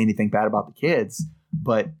never want to say anything bad about the kids,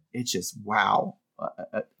 but it's just, wow,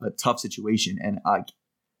 a tough situation. And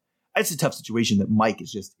it's a tough situation that Mike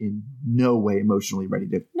is just in no way emotionally ready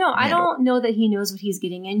to. No, I handle. don't know that he knows what he's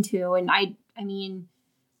getting into. And I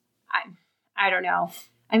don't know.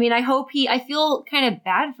 I mean, I feel kind of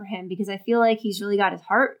bad for him because I feel like he's really got his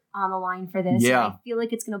heart on the line for this. Yeah. And I feel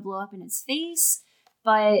like it's going to blow up in his face.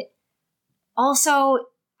 But also,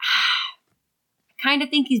 I kind of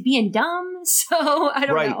think he's being dumb. So I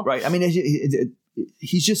don't know. Right. I mean,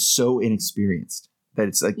 he's just so inexperienced that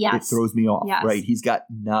it's like, Yes. it throws me off. Yes. Right. He's got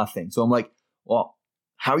nothing. So I'm like, well,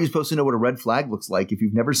 how are you supposed to know what a red flag looks like if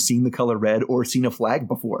you've never seen the color red or seen a flag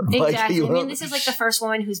before? Exactly. Like, I mean, this is like the first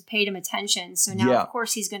woman who's paid him attention. So now, Yeah. of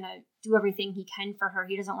course, he's going to do everything he can for her.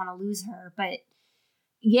 He doesn't want to lose her. But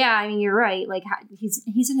yeah, I mean, you're right. Like, he's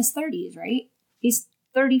in his 30s, right? He's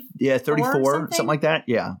 30. Yeah, 34, something? something like that.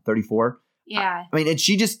 Yeah, 34. Yeah. I mean, and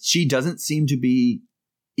she doesn't seem to be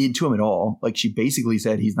into him at all. Like, she basically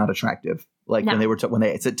said he's not attractive. Like, No. when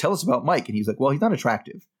they said, tell us about Mike, and he's like, well, he's not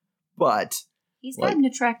attractive, but He's like- got an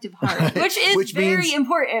attractive heart, which is Which very means-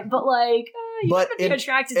 important. But like, you but gotta be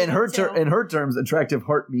attracted in to her him, too. in her terms, attractive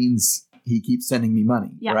heart means he keeps sending me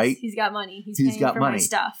money, Yes, right? he's got money. He's He's paying got for money. my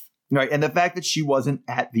stuff. Right, and the fact that she wasn't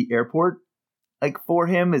at the airport, like, for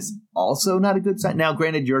him is also not a good sign. Now,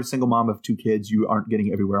 granted, you're a single mom of 2 kids, you aren't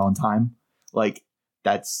getting everywhere on time. Like,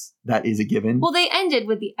 that is a given. Well, they ended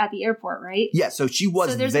at the airport, right? Yeah, so she was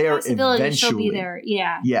so there's there a possibility eventually. she'll be there.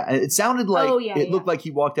 Yeah, Yeah, and it sounded like it looked like he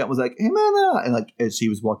walked out and was like, "Hey, man," and like as she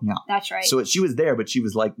was walking out. that's right. So she was there, but she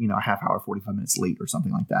was like, a half hour, 45 minutes late or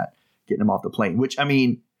something like that, getting him off the plane. Which, I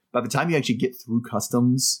mean, by the time you actually get through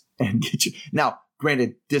customs and now,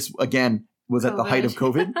 granted, this again was at the height of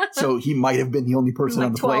COVID, so he might have been the only person Like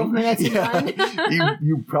on the 12 plane. minutes Yeah,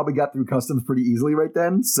 you probably got through customs pretty easily right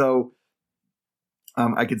then. So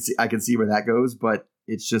I can see where that goes, but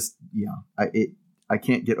it's just I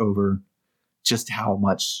can't get over just how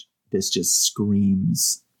much this just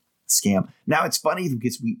screams scam. Now it's funny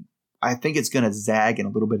because I think it's going to zag in a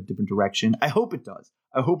little bit of different direction. I hope it does.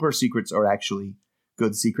 I hope her secrets are actually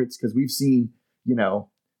good secrets, because we've seen,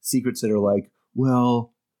 secrets that are like,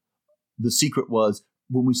 well, the secret was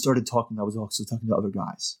when we started talking, I was also talking to other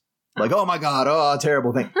guys. Like, oh my God, oh,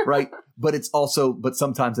 terrible thing. Right. But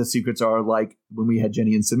sometimes the secrets are like, when we had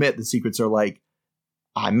Jenny and Submit, the secrets are like,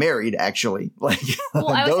 I'm married, actually. Like, well,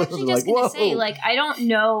 I was those actually are just like, going to say, whoa. like, I don't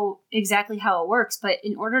know exactly how it works, but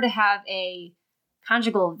in order to have a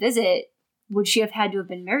conjugal visit, would she have had to have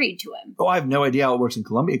been married to him? Oh, I have no idea how it works in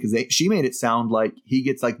Colombia, because she made it sound like he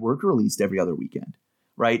gets like work released every other weekend,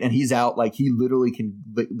 right? And he's out, like he literally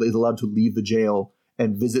is allowed to leave the jail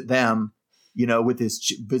and visit them, with his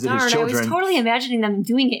his Darn, children. I was totally imagining them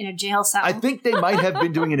doing it in a jail cell. I think they might have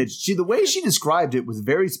been doing it. The way she described it was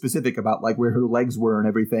very specific about like where her legs were and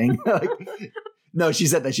everything. Like, no, she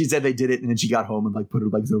said that. She said they did it, and then she got home and like put her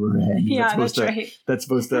legs over her head. Yeah, that's right. That's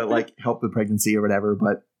supposed to like help the pregnancy or whatever.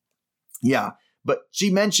 But Yeah. But she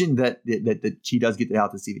mentioned that she does get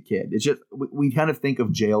out to see the kid. It's just we kind of think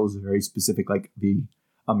of jail as a very specific, like the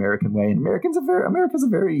American way, and America's a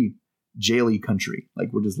very jaily country. Like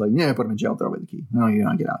we're just like, yeah, put him in jail, throw away the key. No, you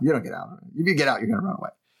don't get out. You don't get out. If you get out, you're gonna run away.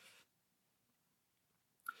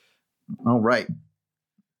 All right.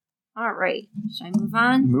 Should I move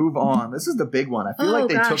on? Move on. This is the big one. I feel like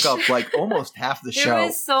they took up like almost half the show. There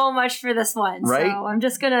was so much for this one, right? So I'm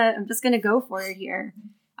just gonna go for it here.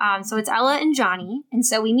 So it's Ella and Johnny. And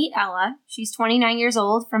so we meet Ella. She's 29 years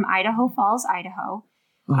old from Idaho Falls, Idaho.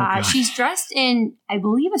 She's dressed in, I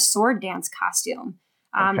believe, a sword dance costume.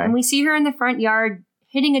 And we see her in the front yard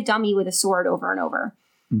hitting a dummy with a sword over and over.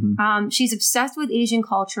 Mm-hmm. She's obsessed with Asian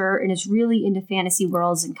culture and is really into fantasy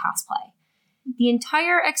worlds and cosplay. The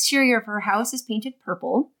entire exterior of her house is painted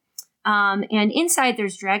purple. And inside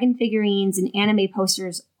there's dragon figurines and anime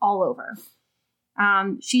posters all over.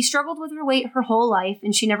 She struggled with her weight her whole life,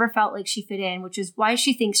 and she never felt like she fit in, which is why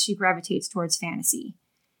she thinks she gravitates towards fantasy.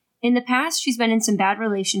 In the past, she's been in some bad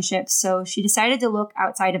relationships, so she decided to look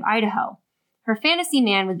outside of Idaho. Her fantasy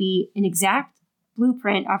man would be an exact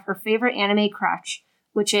blueprint of her favorite anime crutch,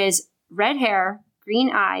 which is red hair,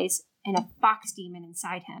 green eyes, and a fox demon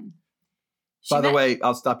inside him. By the way,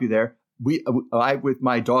 I'll stop you there. I, with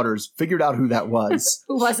my daughters, figured out who that was.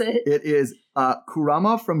 Who was it? It is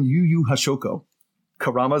Kurama from Yu Yu Hakusho.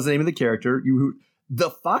 Kurama's the name of the character. The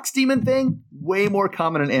fox demon thing, way more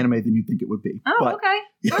common in anime than you think it would be. Oh, okay.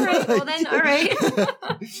 All right. Well, then, all right.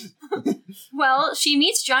 Well, she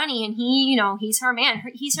meets Johnny, and he's her man.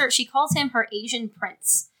 She calls him her Asian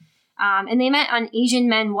prince. And they met on Asian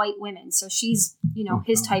Men, White Women. So she's,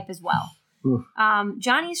 his type as well.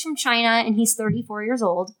 Johnny's from China, and he's 34 years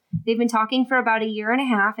old. They've been talking for about a year and a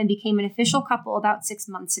half and became an official couple about 6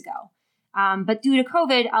 months ago. But due to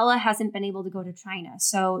COVID, Ella hasn't been able to go to China.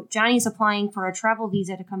 So Johnny's applying for a travel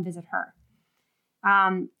visa to come visit her.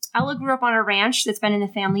 Ella grew up on a ranch that's been in the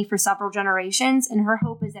family for several generations, and her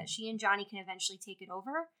hope is that she and Johnny can eventually take it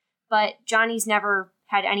over. But Johnny's never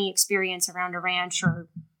had any experience around a ranch or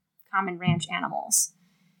common ranch animals.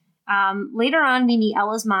 Later on, we meet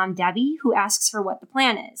Ella's mom, Debbie, who asks her what the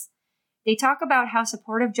plan is. They talk about how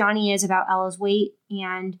supportive Johnny is about Ella's weight,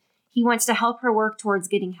 and he wants to help her work towards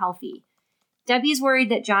getting healthy. Debbie's worried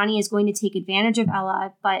that Johnny is going to take advantage of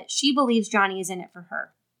Ella, but she believes Johnny is in it for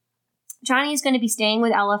her. Johnny is going to be staying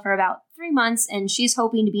with Ella for about 3 months, and she's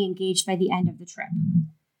hoping to be engaged by the end of the trip.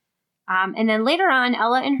 And then later on,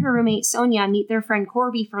 Ella and her roommate Sonia meet their friend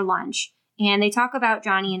Corby for lunch, and they talk about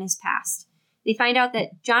Johnny and his past. They find out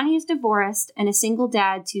that Johnny is divorced and a single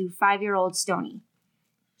dad to 5-year-old Stoney.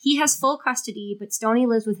 He has full custody, but Stoney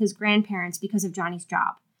lives with his grandparents because of Johnny's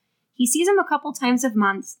job. He sees him a couple times a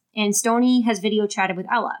month, and Stoney has video chatted with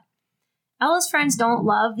Ella. Ella's friends don't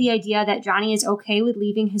love the idea that Johnny is okay with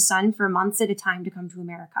leaving his son for months at a time to come to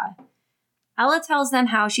America. Ella tells them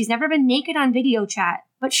how she's never been naked on video chat,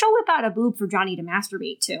 but she'll whip out a boob for Johnny to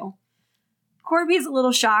masturbate to. Corby is a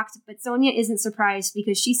little shocked, but Sonia isn't surprised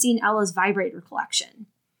because she's seen Ella's vibrator collection.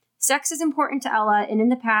 Sex is important to Ella, and in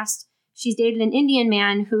the past, she's dated an Indian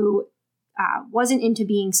man who wasn't into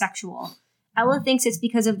being sexual. Ella thinks it's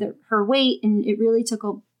because of her weight, and it really took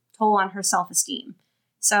a toll on her self-esteem.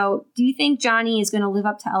 So, do you think Johnny is going to live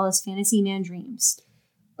up to Ella's fantasy man dreams?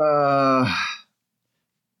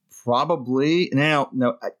 Probably. No,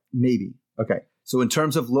 maybe. Okay. So, in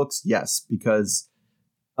terms of looks, yes, because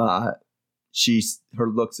her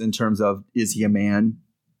looks in terms of, is he a man?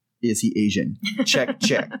 Is he Asian? Check.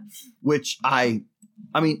 Which I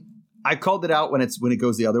called it out when it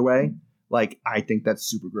goes the other way. Like, I think that's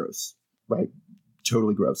super gross. Right.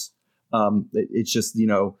 Totally gross. It's just,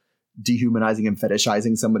 dehumanizing and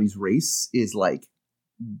fetishizing somebody's race is like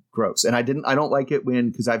gross. And I don't like it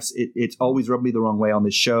because it's always rubbed me the wrong way on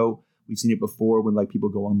this show. We've seen it before when like people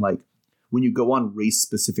go on when you go on race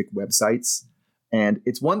specific websites, and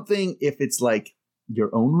it's one thing if it's like your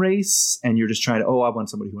own race and you're just trying to, I want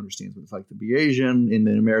somebody who understands what it's like to be Asian in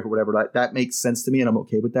America, whatever, that makes sense to me and I'm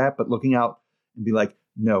okay with that. But looking out and be like,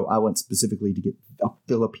 no, I want specifically to get a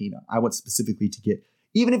Filipina. I want specifically to get,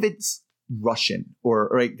 even if it's Russian or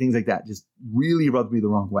things like that, just really rubbed me the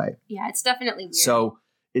wrong way. Yeah, it's definitely weird. So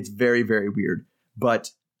it's very, very weird.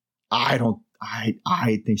 But I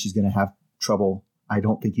think she's going to have trouble. I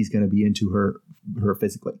don't think he's going to be into her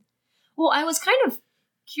physically. Well, I was kind of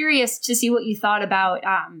curious to see what you thought about,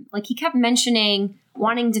 he kept mentioning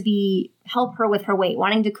wanting to help her with her weight,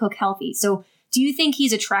 wanting to cook healthy. So do you think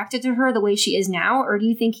he's attracted to her the way she is now? Or do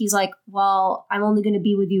you think he's like, well, I'm only going to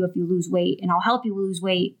be with you if you lose weight and I'll help you lose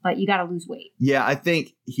weight, but you got to lose weight? Yeah, I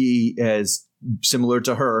think he is similar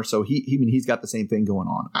to her. So he's got the same thing going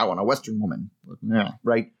on. I want a Western woman. Yeah,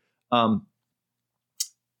 right.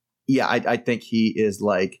 Yeah, I think he is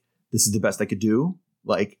like, this is the best I could do.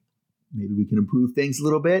 Like, maybe we can improve things a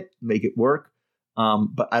little bit, make it work.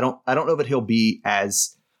 But I don't know that he'll be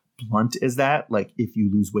as blunt as that. Like, if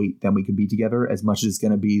you lose weight, then we can be together. As much as it's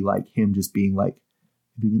going to be like him just being like,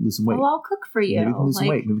 maybe we can lose some weight. Oh, I'll cook for you. Maybe we can lose some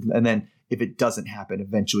weight. And then if it doesn't happen,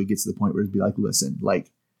 eventually it gets to the point where it'd be like, listen,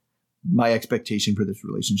 like, my expectation for this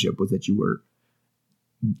relationship was that you were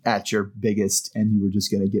at your biggest and you were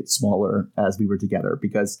just going to get smaller as we were together,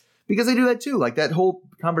 because I do that too. Like, that whole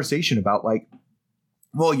conversation about like,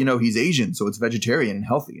 well, you know, he's Asian, so it's vegetarian and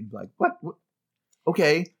healthy. And like, what?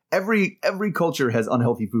 Okay. Every culture has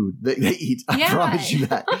unhealthy food that they eat. I promise you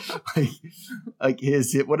that. like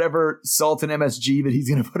his whatever salt and MSG that he's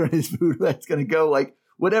going to put on his food, that's going to go like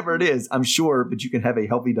whatever it is. I'm sure that you can have a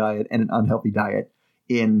healthy diet and an unhealthy diet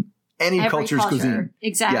in any culture's cuisine.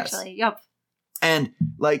 Exactly. Yes. Yep. And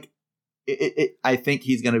like, I think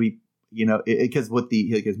he's going to be, you know, because what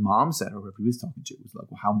his mom said, or whoever he was talking to, was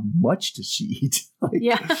like, well, how much does she eat?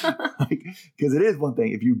 Because it is one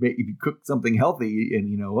thing if you cook something healthy and,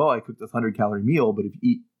 you know, oh, I cooked this 100-calorie meal, but if you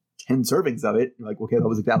eat 10 servings of it, you're like, okay, that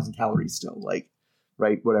was 1,000 calories still, like,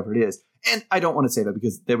 right, whatever it is. And I don't want to say that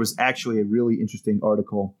because there was actually a really interesting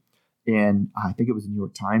article in, I think it was the New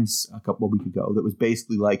York Times a couple of weeks ago, that was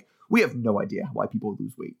basically like, we have no idea why people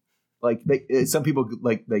lose weight. Like, some people,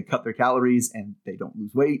 like, they cut their calories and they don't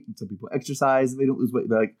lose weight, and some people exercise and they don't lose weight.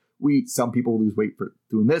 They're like, some people lose weight for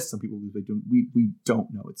doing this, some people lose weight doing, we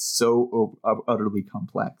don't know. It's so utterly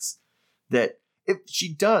complex that if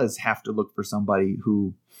she does have to look for somebody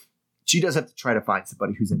who, she does have to try to find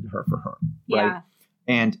somebody who's into her for her, right?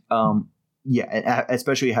 And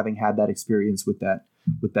especially having had that experience with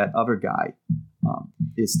that other guy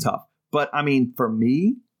is tough. But I mean, for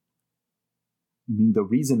me, the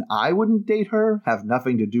reason I wouldn't date her have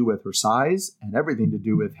nothing to do with her size and everything to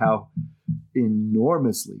do with how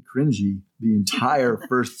enormously cringy the entire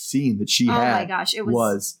first scene that she had. Oh my gosh, it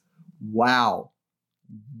was wow.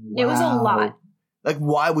 It was a lot. Like,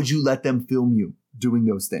 why would you let them film you doing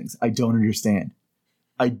those things? I don't understand.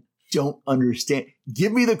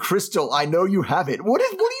 Give me the crystal. I know you have it. What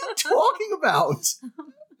are you talking about?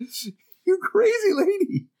 You crazy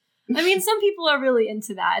lady. I mean, some people are really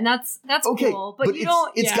into that, and that's okay, cool. But you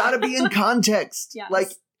don't. It's got to be in context. Yes.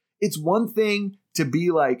 Like, it's one thing to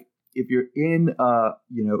be like, if you're in,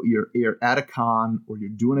 you're at a con or you're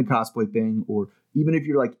doing a cosplay thing, or even if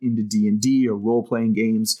you're like into D&D or role playing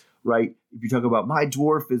games, right? If you talk about my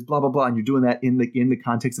dwarf is blah blah blah, and you're doing that in the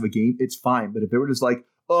context of a game, it's fine. But if they were just like,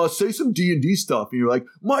 say some D&D stuff, and you're like,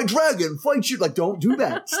 my dragon fights you, like, don't do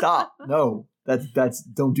that. Stop. No, that's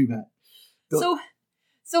don't do that.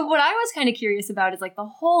 So what I was kind of curious about is like the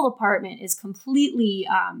whole apartment is completely,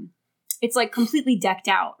 it's like completely decked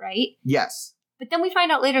out, right? Yes. But then we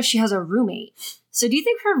find out later she has a roommate. So do you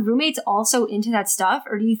think her roommate's also into that stuff?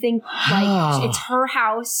 Or do you think like it's her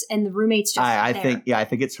house and the roommate's just I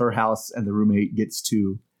think it's her house and the roommate gets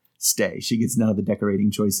to stay. She gets none of the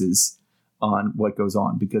decorating choices on what goes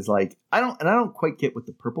on, because like, I don't quite get what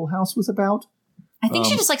the purple house was about. I think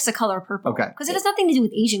she just likes the color purple. Okay. Because it has nothing to do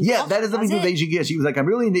with Asian culture. Yeah, that has nothing to do with Asian. Yeah, she was like, I'm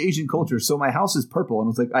really into Asian culture, so my house is purple. And I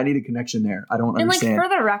was like, I need a connection there. I don't understand. And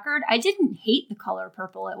like, for the record, I didn't hate the color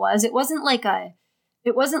purple it was. It wasn't like a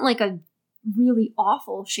really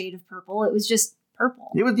awful shade of purple. It was just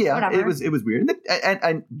purple. It was, yeah, whatever. It was weird.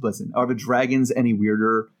 And listen, are the dragons any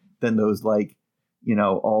weirder than those, like, you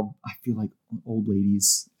know, I feel like old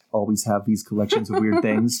ladies always have these collections of weird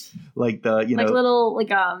things. Like the, you know. Like little,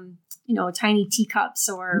 like, tiny teacups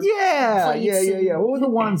or yeah. What were the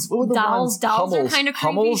ones? Dolls are kind of creepy.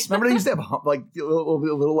 Hummels. Remember they used to have like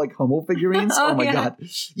little like Hummel figurines. Oh my god,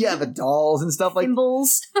 yeah, the dolls and stuff like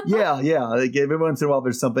symbols. yeah. Like every once in a while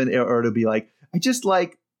there's something, or it'll be like, I just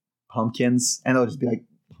like pumpkins, and it'll just be like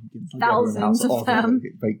pumpkins, like thousands of them.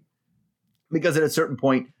 Like, because at a certain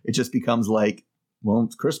point it just becomes like, well,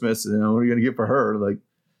 it's Christmas, you know, what are you gonna get for her? Like,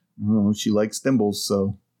 oh, she likes thimbles,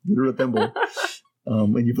 so get her a thimble.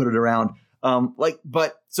 And you put it around,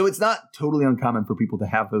 but so it's not totally uncommon for people to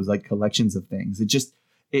have those like collections of things. It just,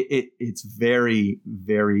 it's very,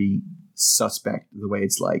 very suspect the way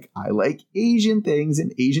it's like, I like Asian things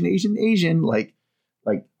and Asian, like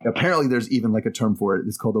apparently there's even like a term for it.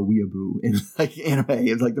 It's called a weeaboo in like anime.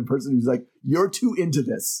 It's like the person who's like, you're too into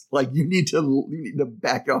this. Like you need to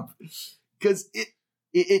back up, because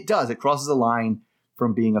it does. It crosses a line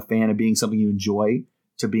from being a fan of being something you enjoy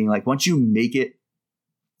to being like, once you make it.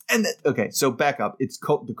 And okay, so back up. It's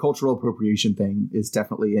the cultural appropriation thing is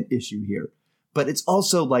definitely an issue here, but it's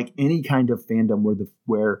also like any kind of fandom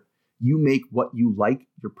where you make what you like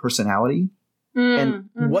your personality, And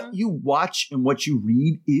what you watch and what you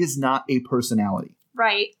read is not a personality.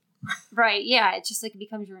 Right. Right. Yeah. It's just like it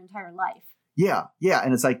becomes your entire life. Yeah. Yeah.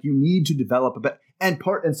 And it's like you need to develop a bit. And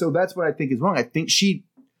so that's what I think is wrong. I think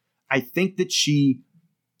that she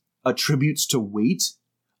attributes to weight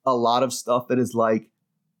a lot of stuff that is like,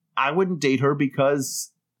 I wouldn't date her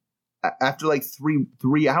because after like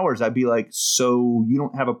three hours, I'd be like, so you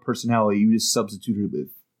don't have a personality. You just substituted it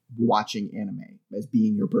with watching anime as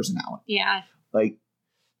being your personality. Yeah. Like,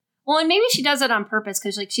 well, and maybe she does it on purpose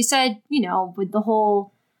because, like she said, you know, with the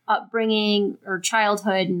whole upbringing or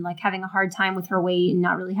childhood and like having a hard time with her weight and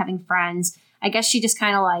not really having friends, I guess she just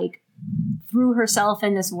kind of like threw herself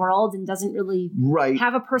in this world and doesn't really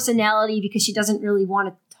have a personality because she doesn't really want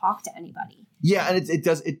to talk to anybody. Yeah, and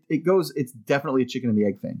it's definitely a chicken and the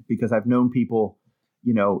egg thing because I've known people,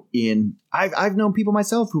 you know, I've known people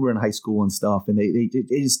myself who were in high school and stuff, and they get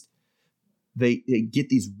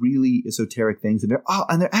these really esoteric things, and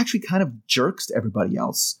they're actually kind of jerks to everybody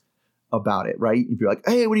else about it, right? If you're like,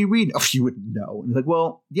 hey, what are you reading? Oh, you wouldn't know. And it's like,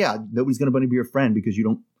 well, yeah, nobody's going to be your friend because you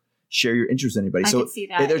don't share your interest with anybody. I so can see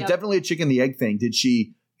that. There's definitely a chicken and the egg thing. Did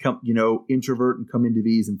she come, you know, introvert and come into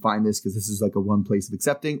these and find this because this is like a one place of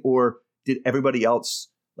accepting, or did everybody else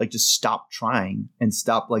like just stop trying and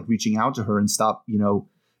stop like reaching out to her and stop, you know,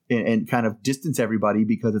 and kind of distance everybody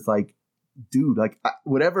because it's like, dude, like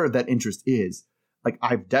whatever that interest is, like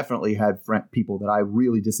I've definitely had people that I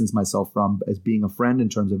really distance myself from as being a friend in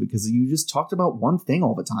terms of it because you just talked about one thing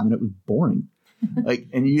all the time and it was boring. Like,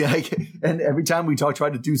 and you like, and every time we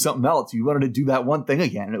tried to do something else, you wanted to do that one thing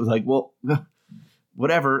again, and it was like, well,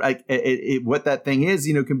 whatever. Like, what that thing is,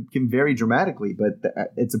 you know, can vary dramatically, but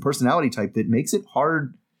it's a personality type that makes it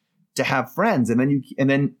hard to have friends. And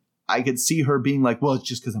then I could see her being like, well, it's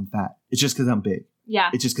just because I'm fat. It's just because I'm big. Yeah,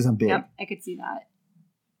 it's just because I'm big. Yep, I could see that.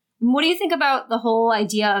 What do you think about the whole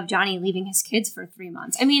idea of Johnny leaving his kids for 3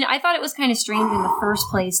 months? I mean, I thought it was kind of strange in the first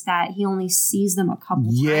place that he only sees them a couple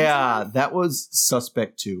times. Yeah, that was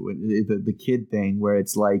suspect too. The kid thing where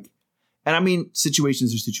it's like, and I mean,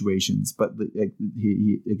 situations are situations, but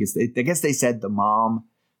I guess they said the mom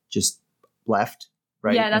just left,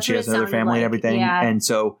 right? Yeah, that's and she has another family and everything. Yeah. And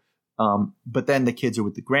so, but then the kids are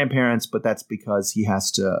with the grandparents, but that's because he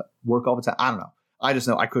has to work all the time. I don't know. I just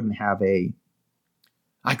know I couldn't have a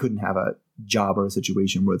job or a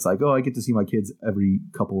situation where it's like, oh, I get to see my kids every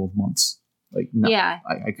couple of months. Like, no, yeah,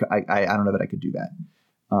 I don't know that I could do that.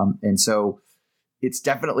 And so it's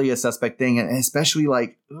definitely a suspect thing. And especially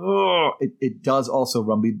like, it does also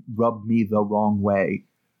rub me the wrong way.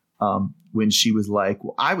 When she was like,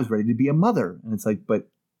 well, I was ready to be a mother. And it's like, but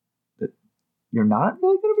you're not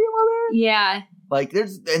really going to be a mother? Yeah. Like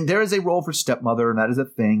there is a role for stepmother and that is a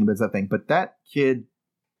thing. That's a thing. But that kid,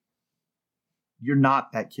 you're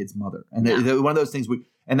not that kid's mother. And one of those things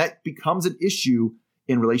and that becomes an issue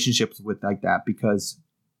in relationships with like that, because,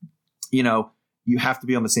 you know, you have to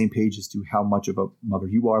be on the same page as to how much of a mother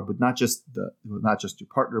you are, but not just your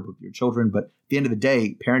partner, but your children. But at the end of the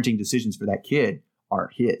day, parenting decisions for that kid are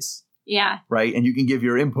his. Yeah. Right. And you can give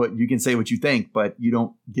your input, you can say what you think, but you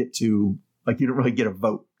don't really get a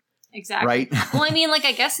vote. Exactly. Right. Well, I mean, like,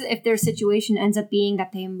 I guess if their situation ends up being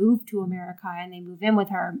that they move to America and they move in with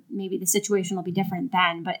her, maybe the situation will be different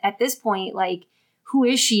then. But at this point, like, who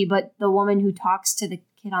is she but the woman who talks to the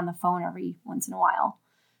kid on the phone every once in a while?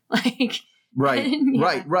 Like, right.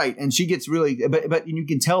 Yeah. Right. And she gets really, but you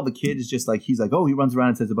can tell the kid is just like, he's like, oh, he runs around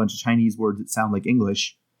and says a bunch of Chinese words that sound like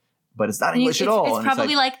English, but it's not English at all. It's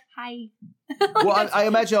probably like, hi. Well, I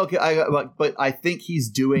imagine, okay, but I think he's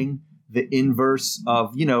doing the inverse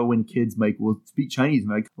of, you know, when kids will speak Chinese,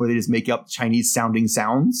 where they just make up Chinese sounding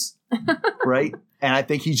sounds, right? And I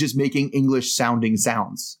think he's just making English sounding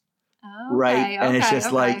sounds, right? And it's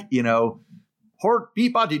just like, you know, hort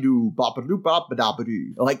beep-a-dee-doo,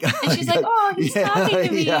 bop-a-doo-bop-a-dop-a-doo. Like, and she's like, oh, he's talking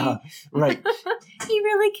to me. Yeah, right. He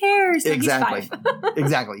really cares. So exactly. He's 5.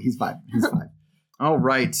 Exactly. He's 5. All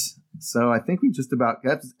right. So I think we just about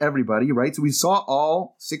got everybody, right? So we saw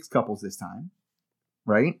all 6 couples this time,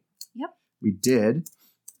 right? Yep. We did.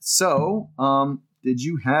 So,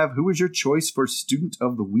 who was your choice for student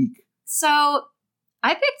of the week? So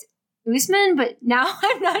I picked Usman, but now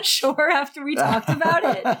I'm not sure after we talked about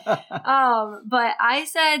it. But I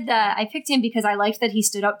said that I picked him because I liked that he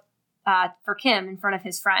stood up for Kim in front of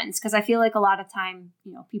his friends. Because I feel like a lot of time,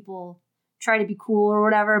 you know, people try to be cool or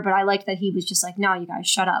whatever, but I liked that he was just like, no, you guys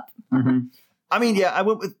shut up. Mm-hmm. I mean, yeah,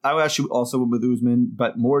 I actually also went with Usman,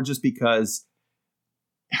 but more just because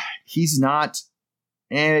he's not,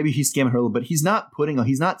 and maybe he's scamming her a little bit. He's not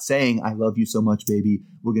saying, I love you so much, baby,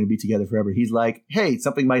 we're going to be together forever. He's like, hey,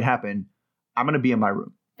 something might happen. I'm going to be in my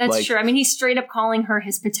room. That's Like, true. I mean, he's straight up calling her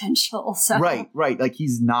his potential. So. Right. Like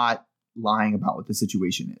he's not lying about what the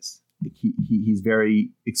situation is. Like he's very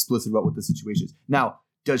explicit about what the situation is. Now,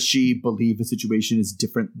 does she believe the situation is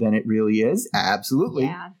different than it really is? Absolutely.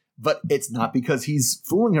 Yeah. But it's not because he's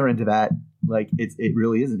fooling her into that. Like it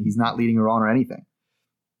really isn't. He's not leading her on or anything.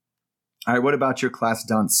 All right. What about your class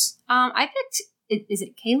dunce? I picked, is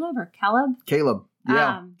it Caleb or Caleb? Caleb.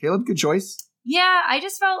 Yeah. Caleb, good choice. Yeah, I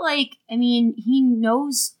just felt like, I mean, he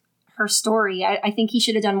knows her story. I think he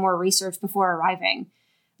should have done more research before arriving.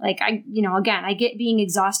 Like, again, I get being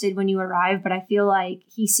exhausted when you arrive, but I feel like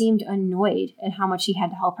he seemed annoyed at how much he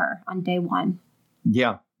had to help her on day one.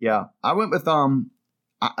 Yeah. I went with, I'm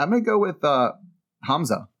going to go with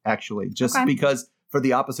Hamza, actually, just because for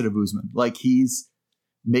the opposite of Usman. Like, he's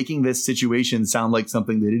making this situation sound like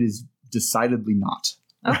something that it is decidedly not.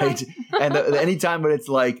 Okay. Right? And anytime when it's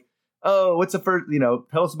like, oh, what's the first,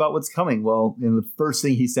 tell us about what's coming. Well, the first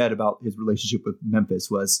thing he said about his relationship with Memphis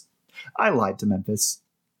was, I lied to Memphis.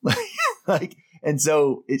 And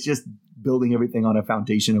so it's just building everything on a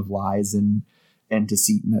foundation of lies and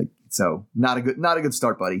deceit. So not a good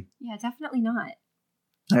start, buddy. Yeah, definitely not.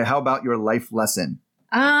 How about your life lesson?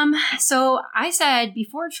 So I said,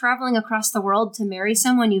 before traveling across the world to marry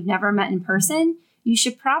someone you've never met in person, you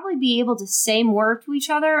should probably be able to say more to each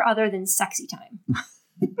other than sexy time.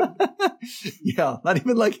 Yeah, not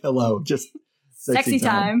even like hello, just sexy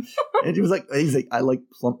time. And he's like, I like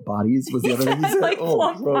plump bodies was the other thing he said. I like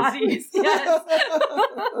plump bodies, yes.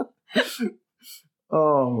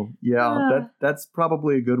 Oh, yeah, that's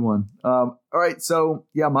probably a good one. All right, so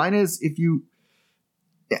yeah, mine is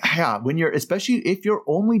especially if you're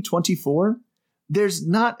only 24, there's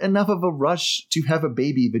not enough of a rush to have a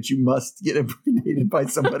baby that you must get impregnated by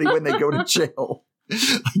somebody when they go to jail.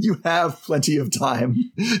 You have plenty of time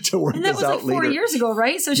to work this out later. And that was like 4 years ago,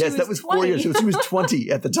 right? So that was 20. 4 years. So she was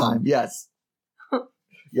 20 at the time. Yes.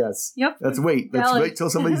 Yes. Yep. Let's wait till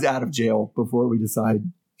somebody's out of jail before we decide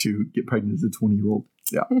to get pregnant as a 20-year-old.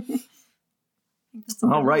 Yeah.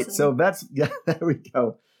 All right. So there we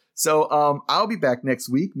go. So I'll be back next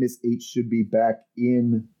week. Miss H should be back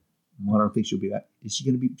in. Well, I don't think she'll be back. Is she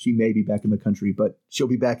going to be? She may be back in the country, but she'll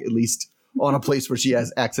be back at least on a place where she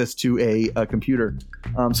has access to a computer.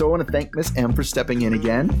 So I want to thank Miss M for stepping in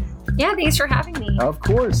again. Yeah, thanks for having me. Of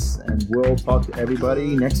course. And we'll talk to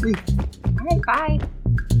everybody next week. All right, bye.